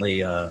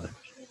definitely.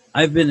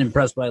 I've been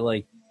impressed by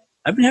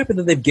I've been happy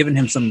that they've given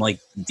him some like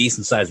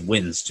decent sized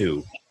wins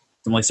too.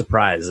 Some like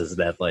surprises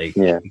that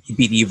he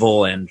beat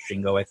Evil and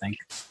Shingo. I think.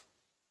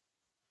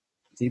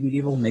 Did he beat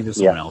Evil? Maybe it was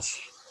someone else.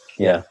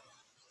 Yeah.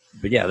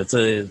 But yeah, it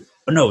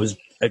was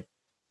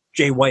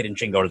Jay White and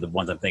Shingo are the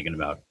ones I'm thinking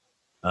about.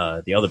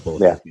 The other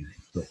Bullet. Yeah.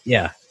 But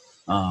yeah.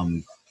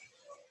 I'm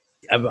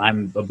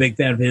a big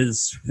fan of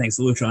his. Thanks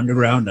to Lucha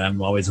Underground.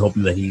 I'm always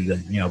hoping that he,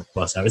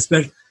 busts out.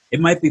 Especially, it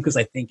might be because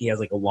I think he has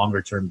like a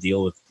longer term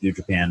deal with New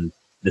Japan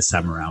this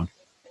time around.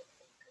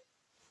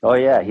 Oh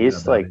yeah,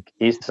 he's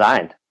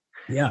signed.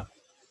 Yeah.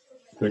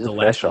 He's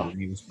official.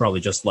 He was probably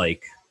just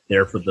like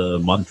there for the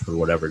month or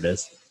whatever it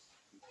is.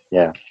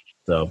 Yeah.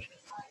 So,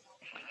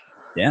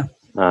 yeah.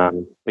 But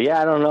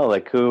yeah, I don't know.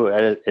 Like, who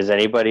is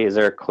anybody? Is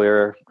there a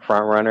clear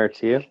front runner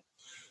to you?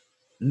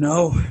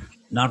 No,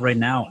 not right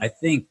now. I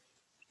think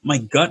my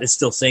gut is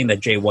still saying that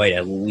Jay White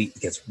at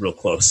least gets real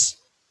close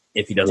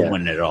if he doesn't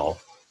win it at all,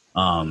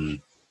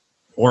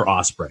 or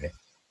Ospreay,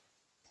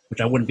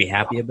 which I wouldn't be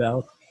happy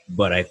about.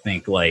 But I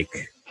think like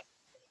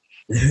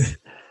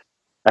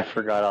I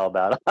forgot all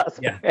about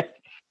Ospreay. Yeah,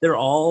 they're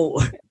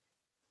all.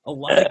 A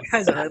lot of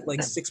guys are at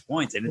like 6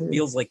 points, and it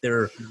feels like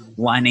they're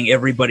lining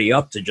everybody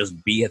up to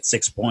just be at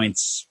 6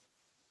 points,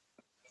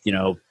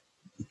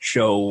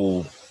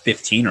 show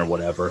 15 or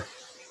whatever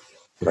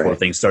before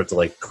things start to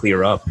like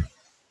clear up.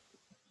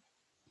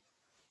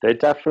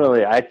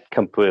 I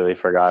completely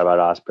forgot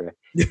about Ospreay.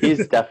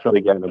 He's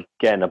definitely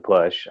getting a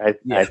push. I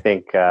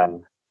think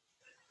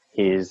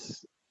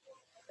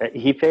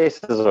he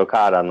faces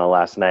Okada on the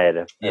last night,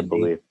 I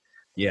believe.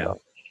 Yeah.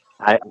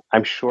 So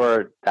I'm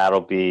sure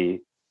that'll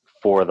be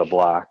for the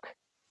block.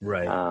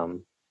 Right.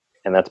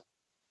 And that's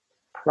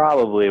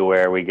probably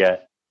where we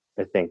get,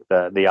 I think,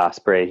 the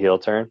Ospreay heel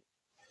turn.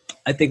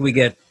 I think we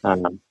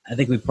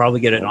probably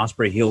get an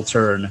Ospreay heel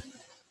turn.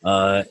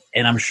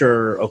 And I'm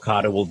sure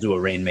Okada will do a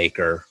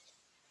Rainmaker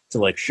to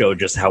like show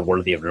just how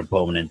worthy of an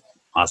opponent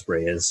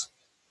Ospreay is.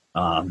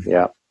 I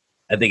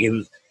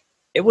think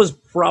it was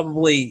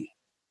probably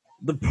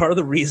the part of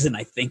the reason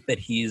I think that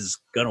he's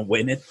gonna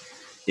win it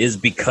is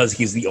because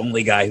he's the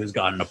only guy who's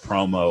gotten a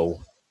promo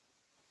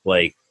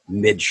like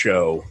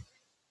mid-show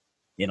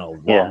in a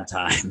long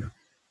time.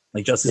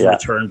 Like just his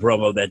return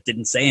promo that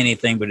didn't say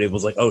anything, but it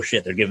was like, oh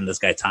shit, they're giving this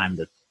guy time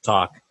to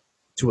talk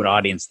to an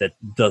audience that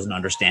doesn't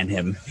understand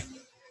him.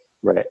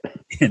 Right.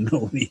 In the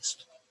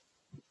least.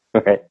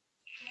 Right.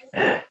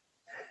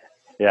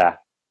 Yeah.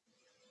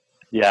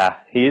 Yeah.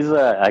 He's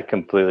I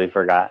completely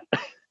forgot.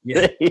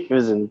 Yeah. He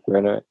was in the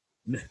tournament.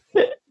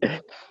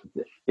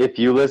 If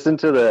you listen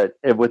to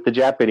with the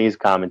Japanese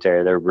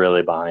commentary, they're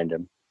really behind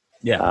him.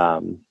 Yeah.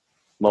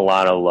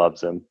 Milano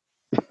loves him.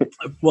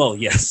 Well,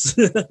 yes.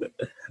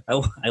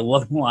 I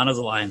love Milano's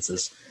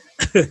alliances.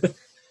 The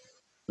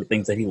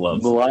things that he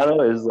loves.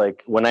 Milano is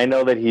like, when I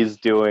know that he's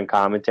doing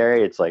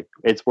commentary, it's like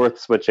it's worth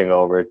switching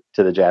over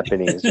to the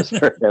Japanese just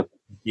for him.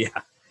 Yeah.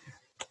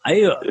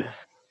 I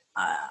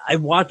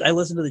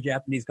listen to the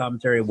Japanese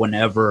commentary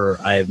whenever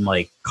I'm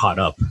like caught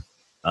up.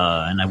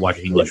 And I watch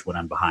English when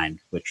I'm behind,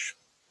 which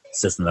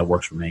system that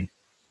works for me.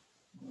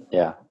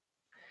 Yeah.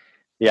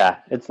 Yeah,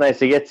 it's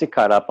nice. It gets you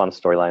caught up on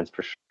storylines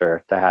for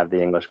sure to have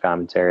the English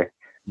commentary.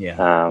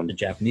 Yeah, the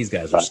Japanese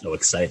guys are so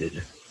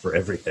excited for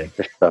everything.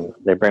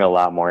 They bring a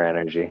lot more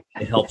energy.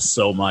 It helps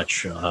so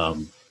much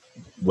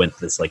with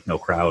this like no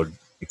crowd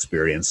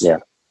experience. Yeah,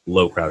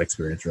 low crowd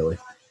experience, really.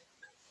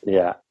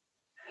 Yeah,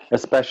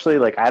 especially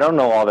like I don't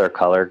know all their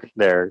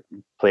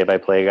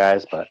play-by-play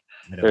guys, but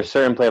there's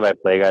certain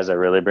play-by-play guys that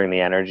really bring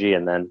the energy.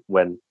 And then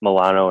when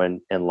Milano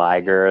and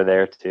Liger are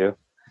there too.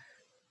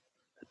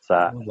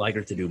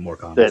 Liger to do more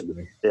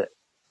commentary.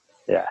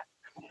 Yeah,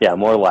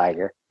 more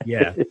Liger.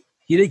 Yeah,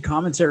 he did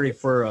commentary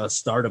for a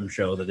Stardom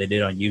show that they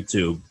did on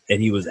YouTube, and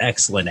he was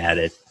excellent at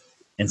it.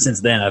 And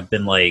since then, I've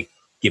been like,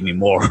 give me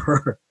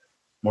more,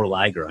 more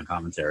Liger on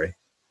commentary.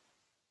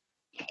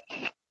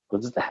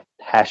 What's that?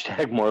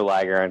 Hashtag more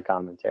Liger on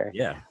commentary.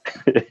 Yeah.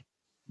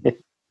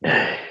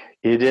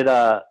 He did.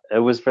 It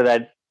was for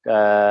that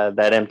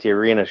empty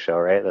arena show,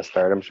 right? The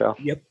Stardom show.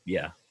 Yep.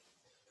 Yeah.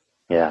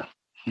 Yeah.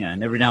 Yeah,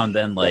 and every now and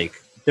then, like,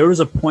 there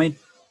was a point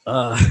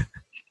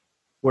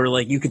where,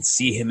 like, you could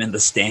see him in the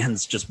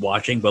stands just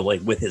watching, but, like,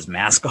 with his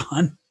mask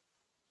on.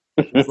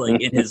 Like,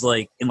 in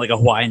a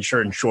Hawaiian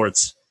shirt and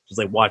shorts, just,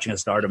 like, watching a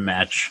Stardom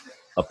match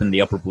up in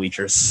the upper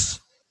bleachers.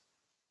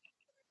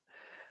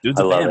 Dude's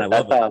a fan. I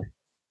love it.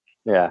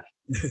 Yeah.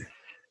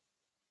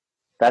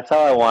 That's how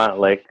I want,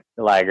 like,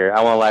 Liger.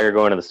 I want Liger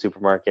going to the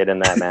supermarket in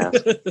that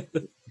mask.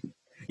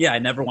 Yeah, I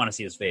never want to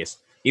see his face,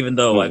 even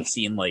though I've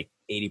seen, like,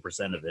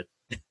 80% of it.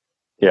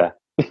 Yeah.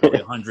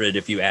 100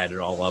 if you add it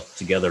all up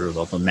together with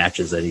all the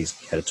matches that he's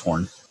had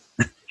torn.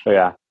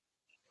 Yeah.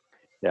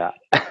 Yeah.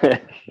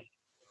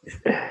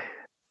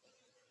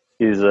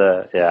 He's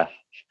yeah.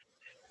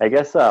 I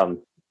guess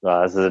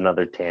this is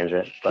another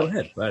tangent. But go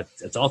ahead. But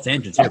it's all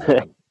tangents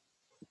here.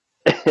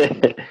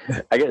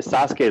 I guess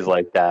Sasuke's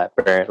like that.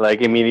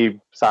 Like, I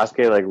mean,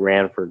 Sasuke like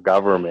ran for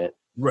government,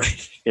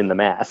 right? In the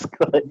mask.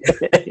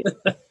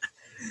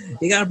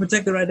 You gotta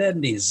protect their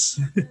identities.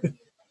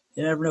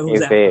 You never know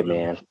who's after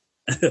man.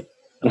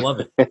 I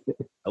love it.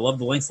 I love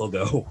the Lynx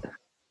logo.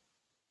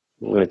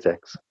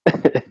 Lunatics.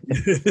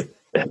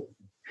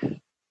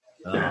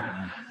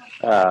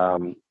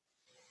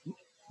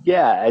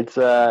 Yeah, it's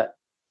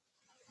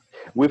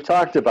we've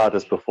talked about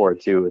this before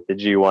too with the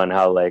G1,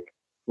 how like,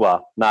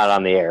 well, not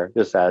on the air,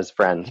 just as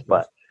friends,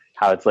 but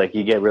how it's like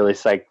you get really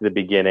psyched at the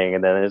beginning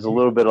and then there's a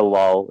little bit of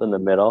lull in the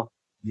middle.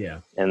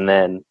 Yeah. And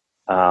then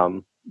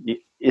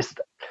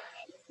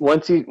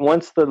once you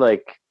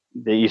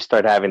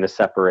start having the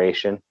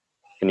separation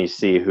and you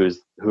see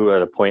who are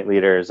the point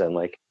leaders, and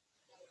like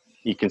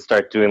you can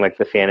start doing like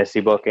the fantasy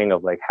booking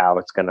of like how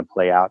it's going to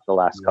play out the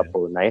last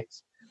couple of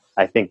nights.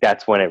 I think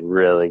that's when it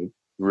really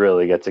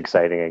really gets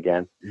exciting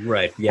again.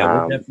 Right.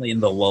 Yeah, we're definitely in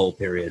the lull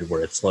period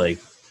where it's like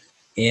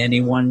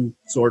anyone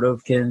sort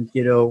of can,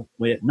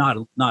 not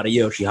a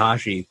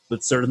Yoshihashi,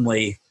 but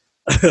certainly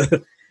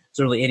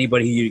certainly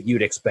anybody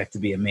you'd expect to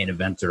be a main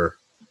eventer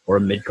or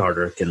a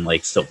mid-carder can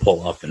like still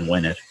pull up and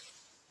win it.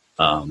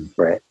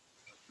 Right.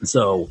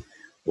 So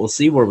we'll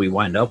see where we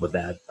wind up with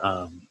that.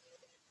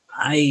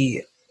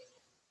 I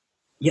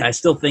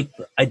still think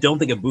I don't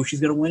think Ibushi's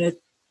going to win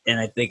it, and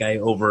I think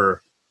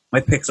my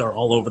picks are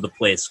all over the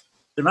place.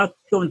 They're not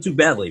going too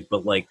badly,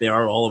 but like they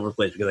are all over the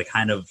place because I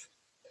kind of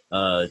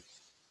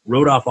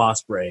wrote off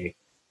Ospreay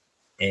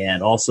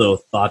and also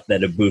thought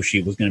that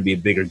Ibushi was going to be a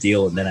bigger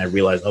deal, and then I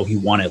realized, he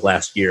won it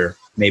last year.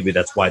 Maybe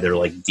that's why they're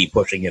like deep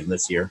pushing him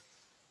this year.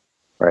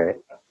 Right.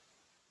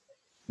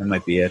 That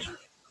might be it.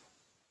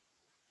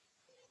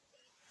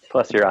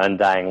 Plus your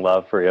undying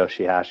love for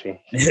Yoshihashi.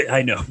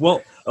 I know.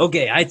 Well,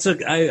 okay,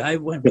 I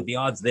went with the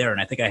odds there,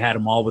 and I think I had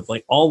them all with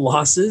like all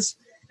losses,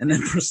 and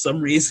then for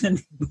some reason,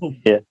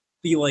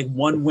 the like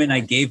one win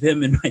I gave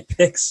him in my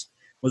picks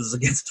was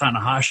against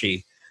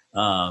Tanahashi,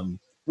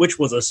 which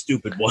was a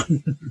stupid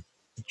one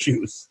to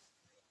choose.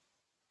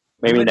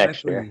 Maybe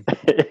next year.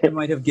 I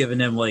might have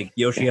given him like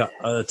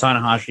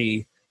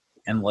Tanahashi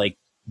and like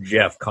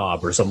Jeff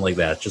Cobb or something like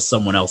that, just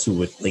someone else who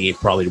would like, it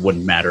probably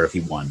wouldn't matter if he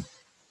won.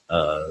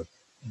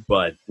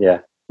 But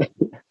as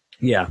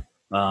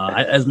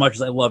much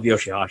as I love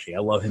Yoshihashi, I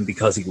love him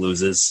because he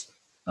loses,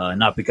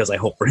 not because I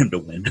hope for him to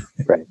win.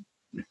 Right.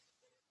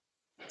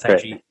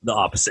 Taichi, the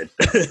opposite.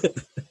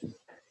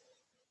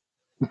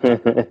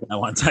 I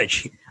want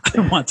Taichi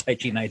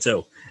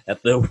Naito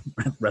at the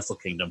Wrestle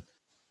Kingdom.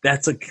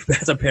 That's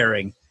a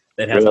pairing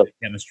that has good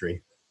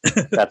chemistry.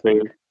 That's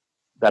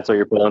what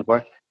you're pulling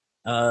for?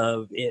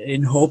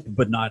 In hope,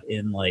 but not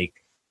in like,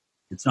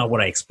 it's not what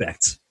I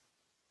expect.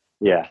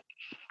 Yeah.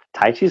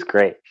 Taichi's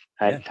great.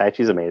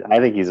 Taichi's amazing. I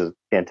think he's a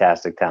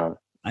fantastic talent.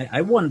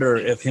 I wonder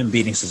if him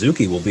beating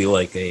Suzuki will be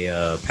like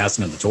a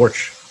passing of the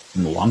torch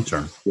in the long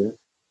term.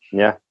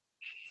 Yeah.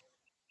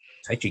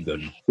 Taichi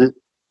Gun.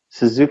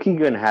 Suzuki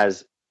Gun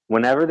has,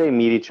 whenever they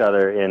meet each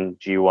other in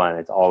G1,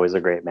 it's always a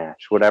great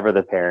match, whatever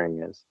the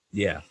pairing is.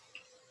 Yeah.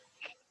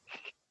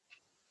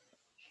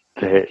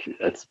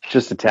 It's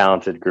just a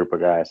talented group of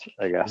guys,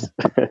 I guess.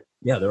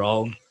 Yeah, they're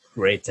all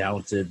great,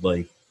 talented,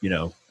 like,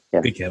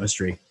 good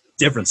chemistry.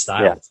 Different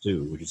styles,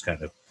 too, which is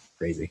kind of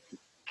crazy.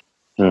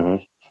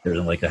 Mm-hmm. There's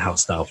like a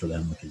house style for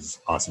them, which is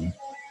awesome.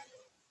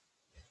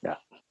 Yeah.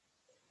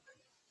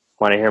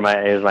 Want to hear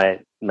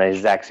my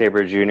Zack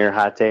Sabre Jr.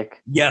 hot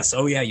take? Yes.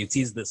 Oh, yeah. You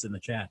teased this in the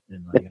chat.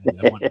 And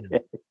I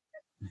wanted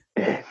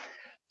to...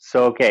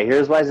 So, okay,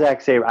 here's why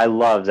Zack Sabre... I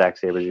love Zack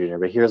Sabre Jr.,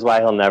 but here's why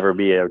he'll never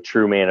be a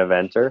true main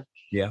eventer.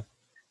 Yeah.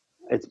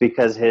 It's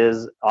because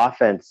his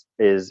offense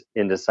is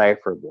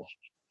indecipherable.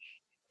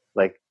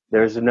 Like,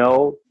 there's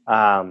no...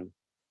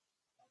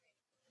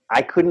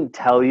 I couldn't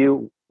tell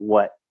you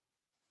what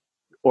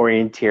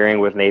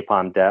orienteering with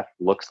Napalm Death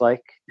looks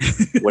like.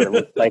 What it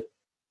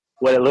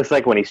looks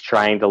like when he's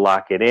trying to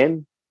lock it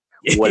in.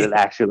 What it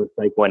actually looks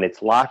like when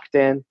it's locked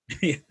in.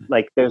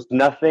 Like, there's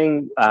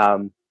nothing...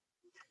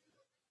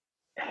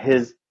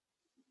 His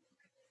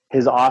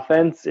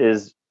offense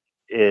is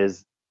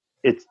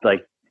it's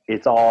like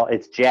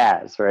it's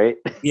jazz, right?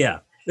 Yeah.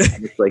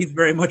 It's like, he's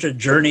very much a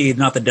journey,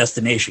 not the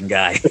destination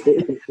guy.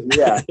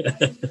 Yeah.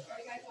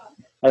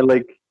 And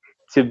like,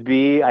 to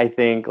be, I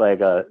think,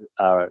 like a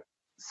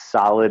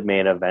solid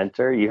main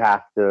eventer, you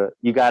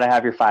got to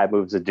have your 5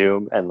 moves of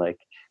doom, and like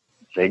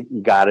they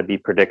got to be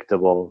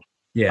predictable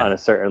on a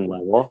certain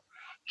level.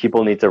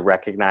 People need to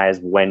recognize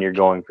when you're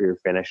going for your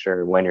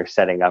finisher, when you're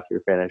setting up your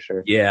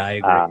finisher. Yeah, I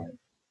agree.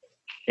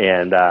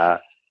 And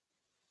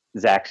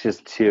Zach's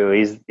just too.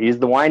 He's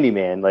the whiny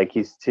man. Like,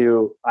 he's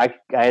too. I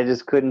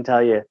just couldn't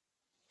tell you.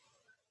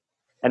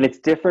 And it's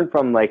different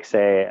from, like,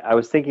 say, I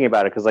was thinking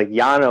about it because, like,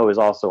 Yano is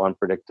also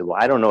unpredictable.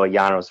 I don't know what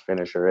Yano's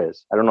finisher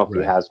is. I don't know if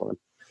he has one.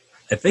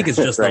 I think it's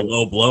just a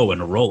low blow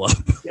and a roll up.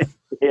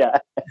 Yeah.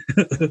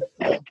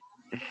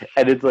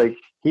 And it's like,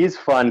 he's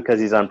fun because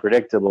he's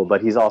unpredictable,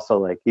 but he's also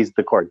like, he's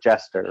the court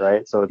jester,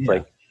 right? So it's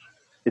like,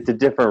 it's a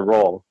different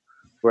role.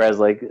 Whereas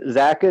like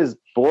Zach is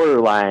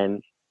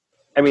borderline.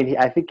 I mean,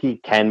 I think he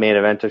can main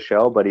event a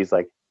show, but he's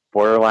like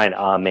borderline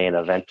a main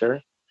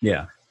eventer.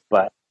 Yeah.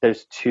 But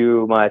there's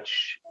too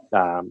much.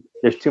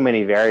 There's too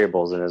many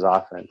variables in his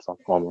offense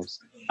almost.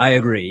 I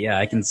agree. Yeah,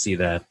 I can see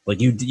that.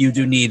 Like you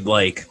do need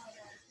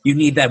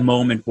that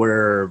moment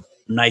where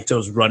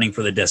Naito's running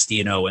for the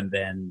Destino and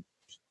then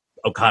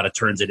Okada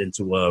turns it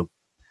into a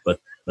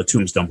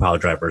tombstone power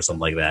driver or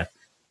something like that.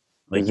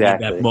 Like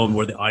exactly. You need that moment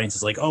where the audience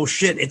is like, "Oh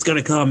shit, it's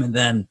gonna come," and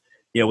then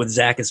with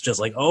Zach, it's just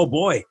like, "Oh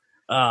boy,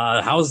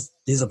 how's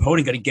his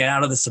opponent gonna get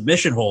out of the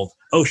submission hold?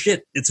 Oh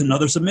shit, it's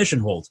another submission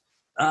hold.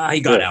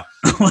 He got out."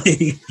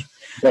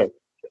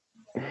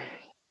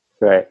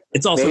 Right.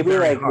 It's also maybe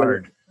very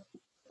hard.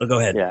 Go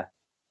ahead. Yeah.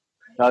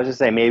 I was just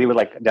saying, maybe with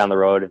like down the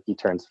road, if he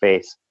turns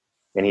face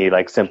and he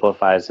like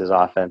simplifies his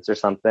offense or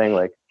something,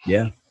 like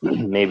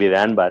maybe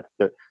then. But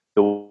the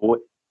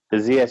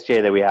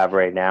ZSJ that we have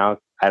right now,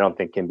 I don't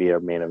think can be a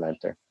main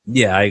eventer.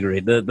 Yeah, I agree.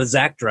 The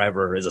Zach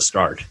driver is a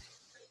start.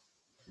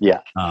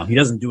 Yeah. He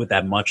doesn't do it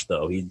that much,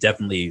 though. He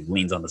definitely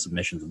leans on the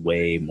submissions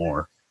way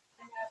more,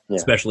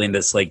 especially in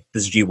this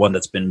G1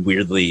 that's been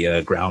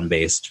weirdly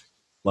ground-based.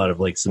 A lot of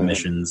like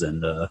submissions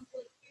and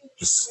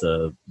just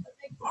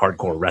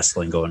hardcore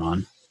wrestling going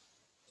on.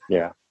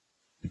 Yeah.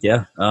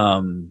 Yeah.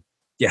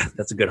 Yeah,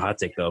 that's a good hot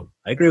take, though.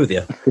 I agree with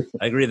you.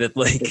 I agree that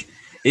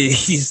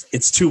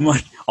it's too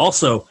much.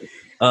 Also,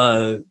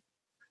 you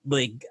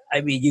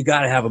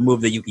got to have a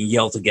move that you can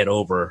yell to get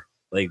over,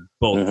 like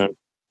both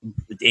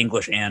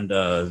English and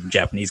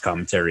Japanese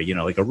commentary.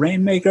 Like a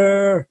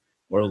Rainmaker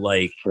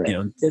or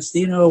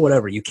Destino,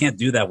 whatever. You can't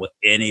do that with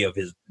any of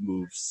his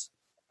moves.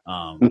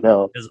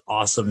 No. As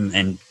awesome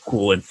and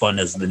cool and fun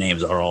as the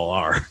names all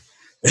are.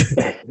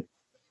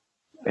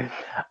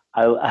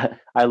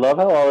 I love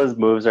how all his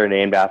moves are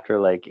named after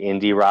like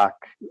indie rock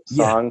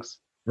songs,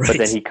 but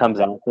then he comes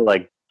out to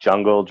like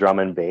jungle drum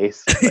and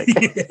bass,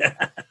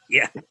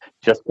 yeah,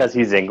 just because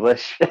he's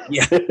English.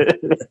 Yeah,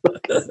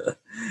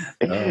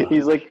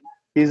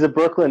 he's a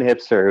Brooklyn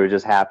hipster who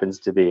just happens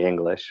to be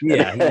English.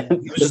 Yeah,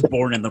 he was just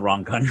born in the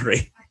wrong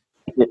country.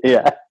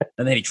 Yeah,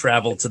 and then he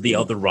traveled to the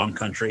other wrong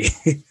country.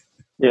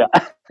 Yeah.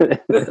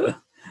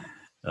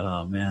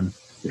 Oh man.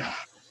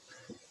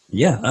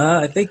 Yeah,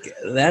 I think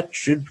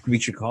we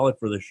should call it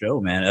for the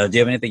show, man. Do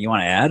you have anything you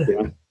want to add?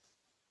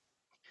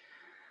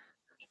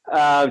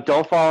 Yeah.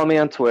 Don't follow me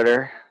on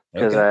Twitter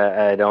because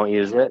I don't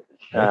use it.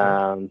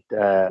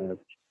 Okay.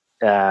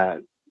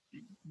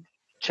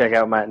 Check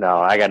out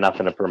I got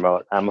nothing to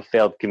promote. I'm a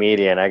failed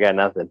comedian. I got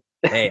nothing.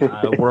 Hey,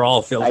 we're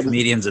all failed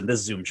comedians in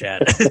this Zoom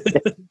chat.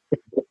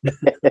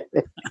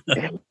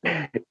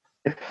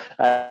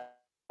 I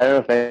don't know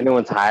if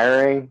anyone's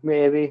hiring,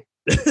 maybe.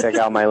 Check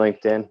out my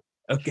LinkedIn.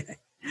 Okay.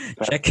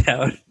 Check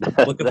out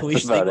Look at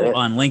Police Siegel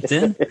on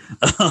LinkedIn.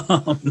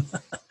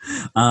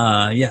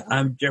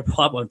 I'm Jared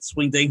Plop on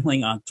Swing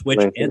Dingling on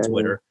Twitch and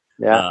Twitter.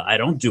 Yeah. I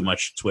don't do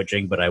much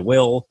twitching, but I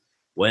will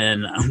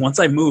once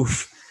I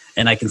move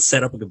and I can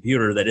set up a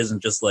computer that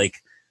isn't just like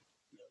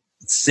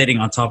sitting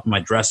on top of my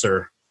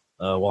dresser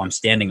while I'm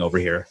standing over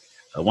here.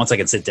 Once I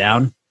can sit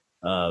down,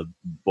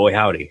 boy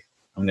howdy,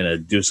 I'm gonna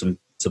do some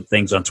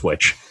things on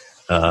Twitch.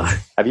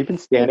 Have you been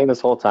standing this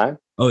whole time?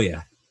 Oh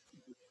yeah,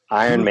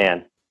 Iron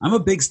Man. I'm a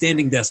big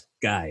standing desk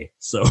guy,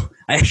 so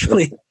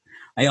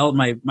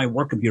my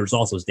work computer is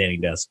also a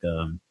standing desk,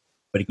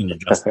 but you can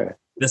adjust.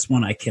 This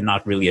one I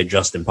cannot really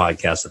adjust in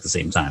podcast at the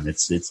same time.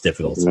 It's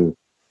difficult.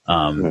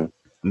 I'm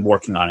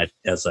working on it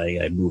as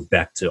I move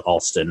back to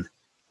Alston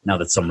now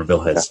that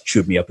Somerville has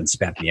chewed me up and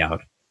spat me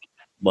out.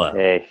 But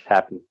hey,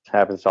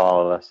 happens to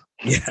all of us.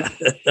 Yeah.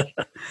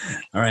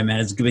 All right,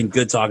 man. It's been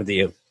good talking to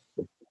you.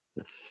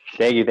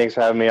 Thank you. Thanks for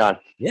having me on.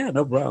 Yeah,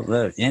 no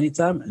problem.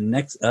 Anytime.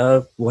 Next,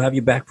 we'll have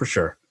you back for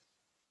sure.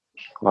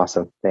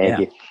 Awesome. Thank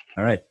you.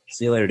 All right.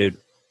 See you later, dude.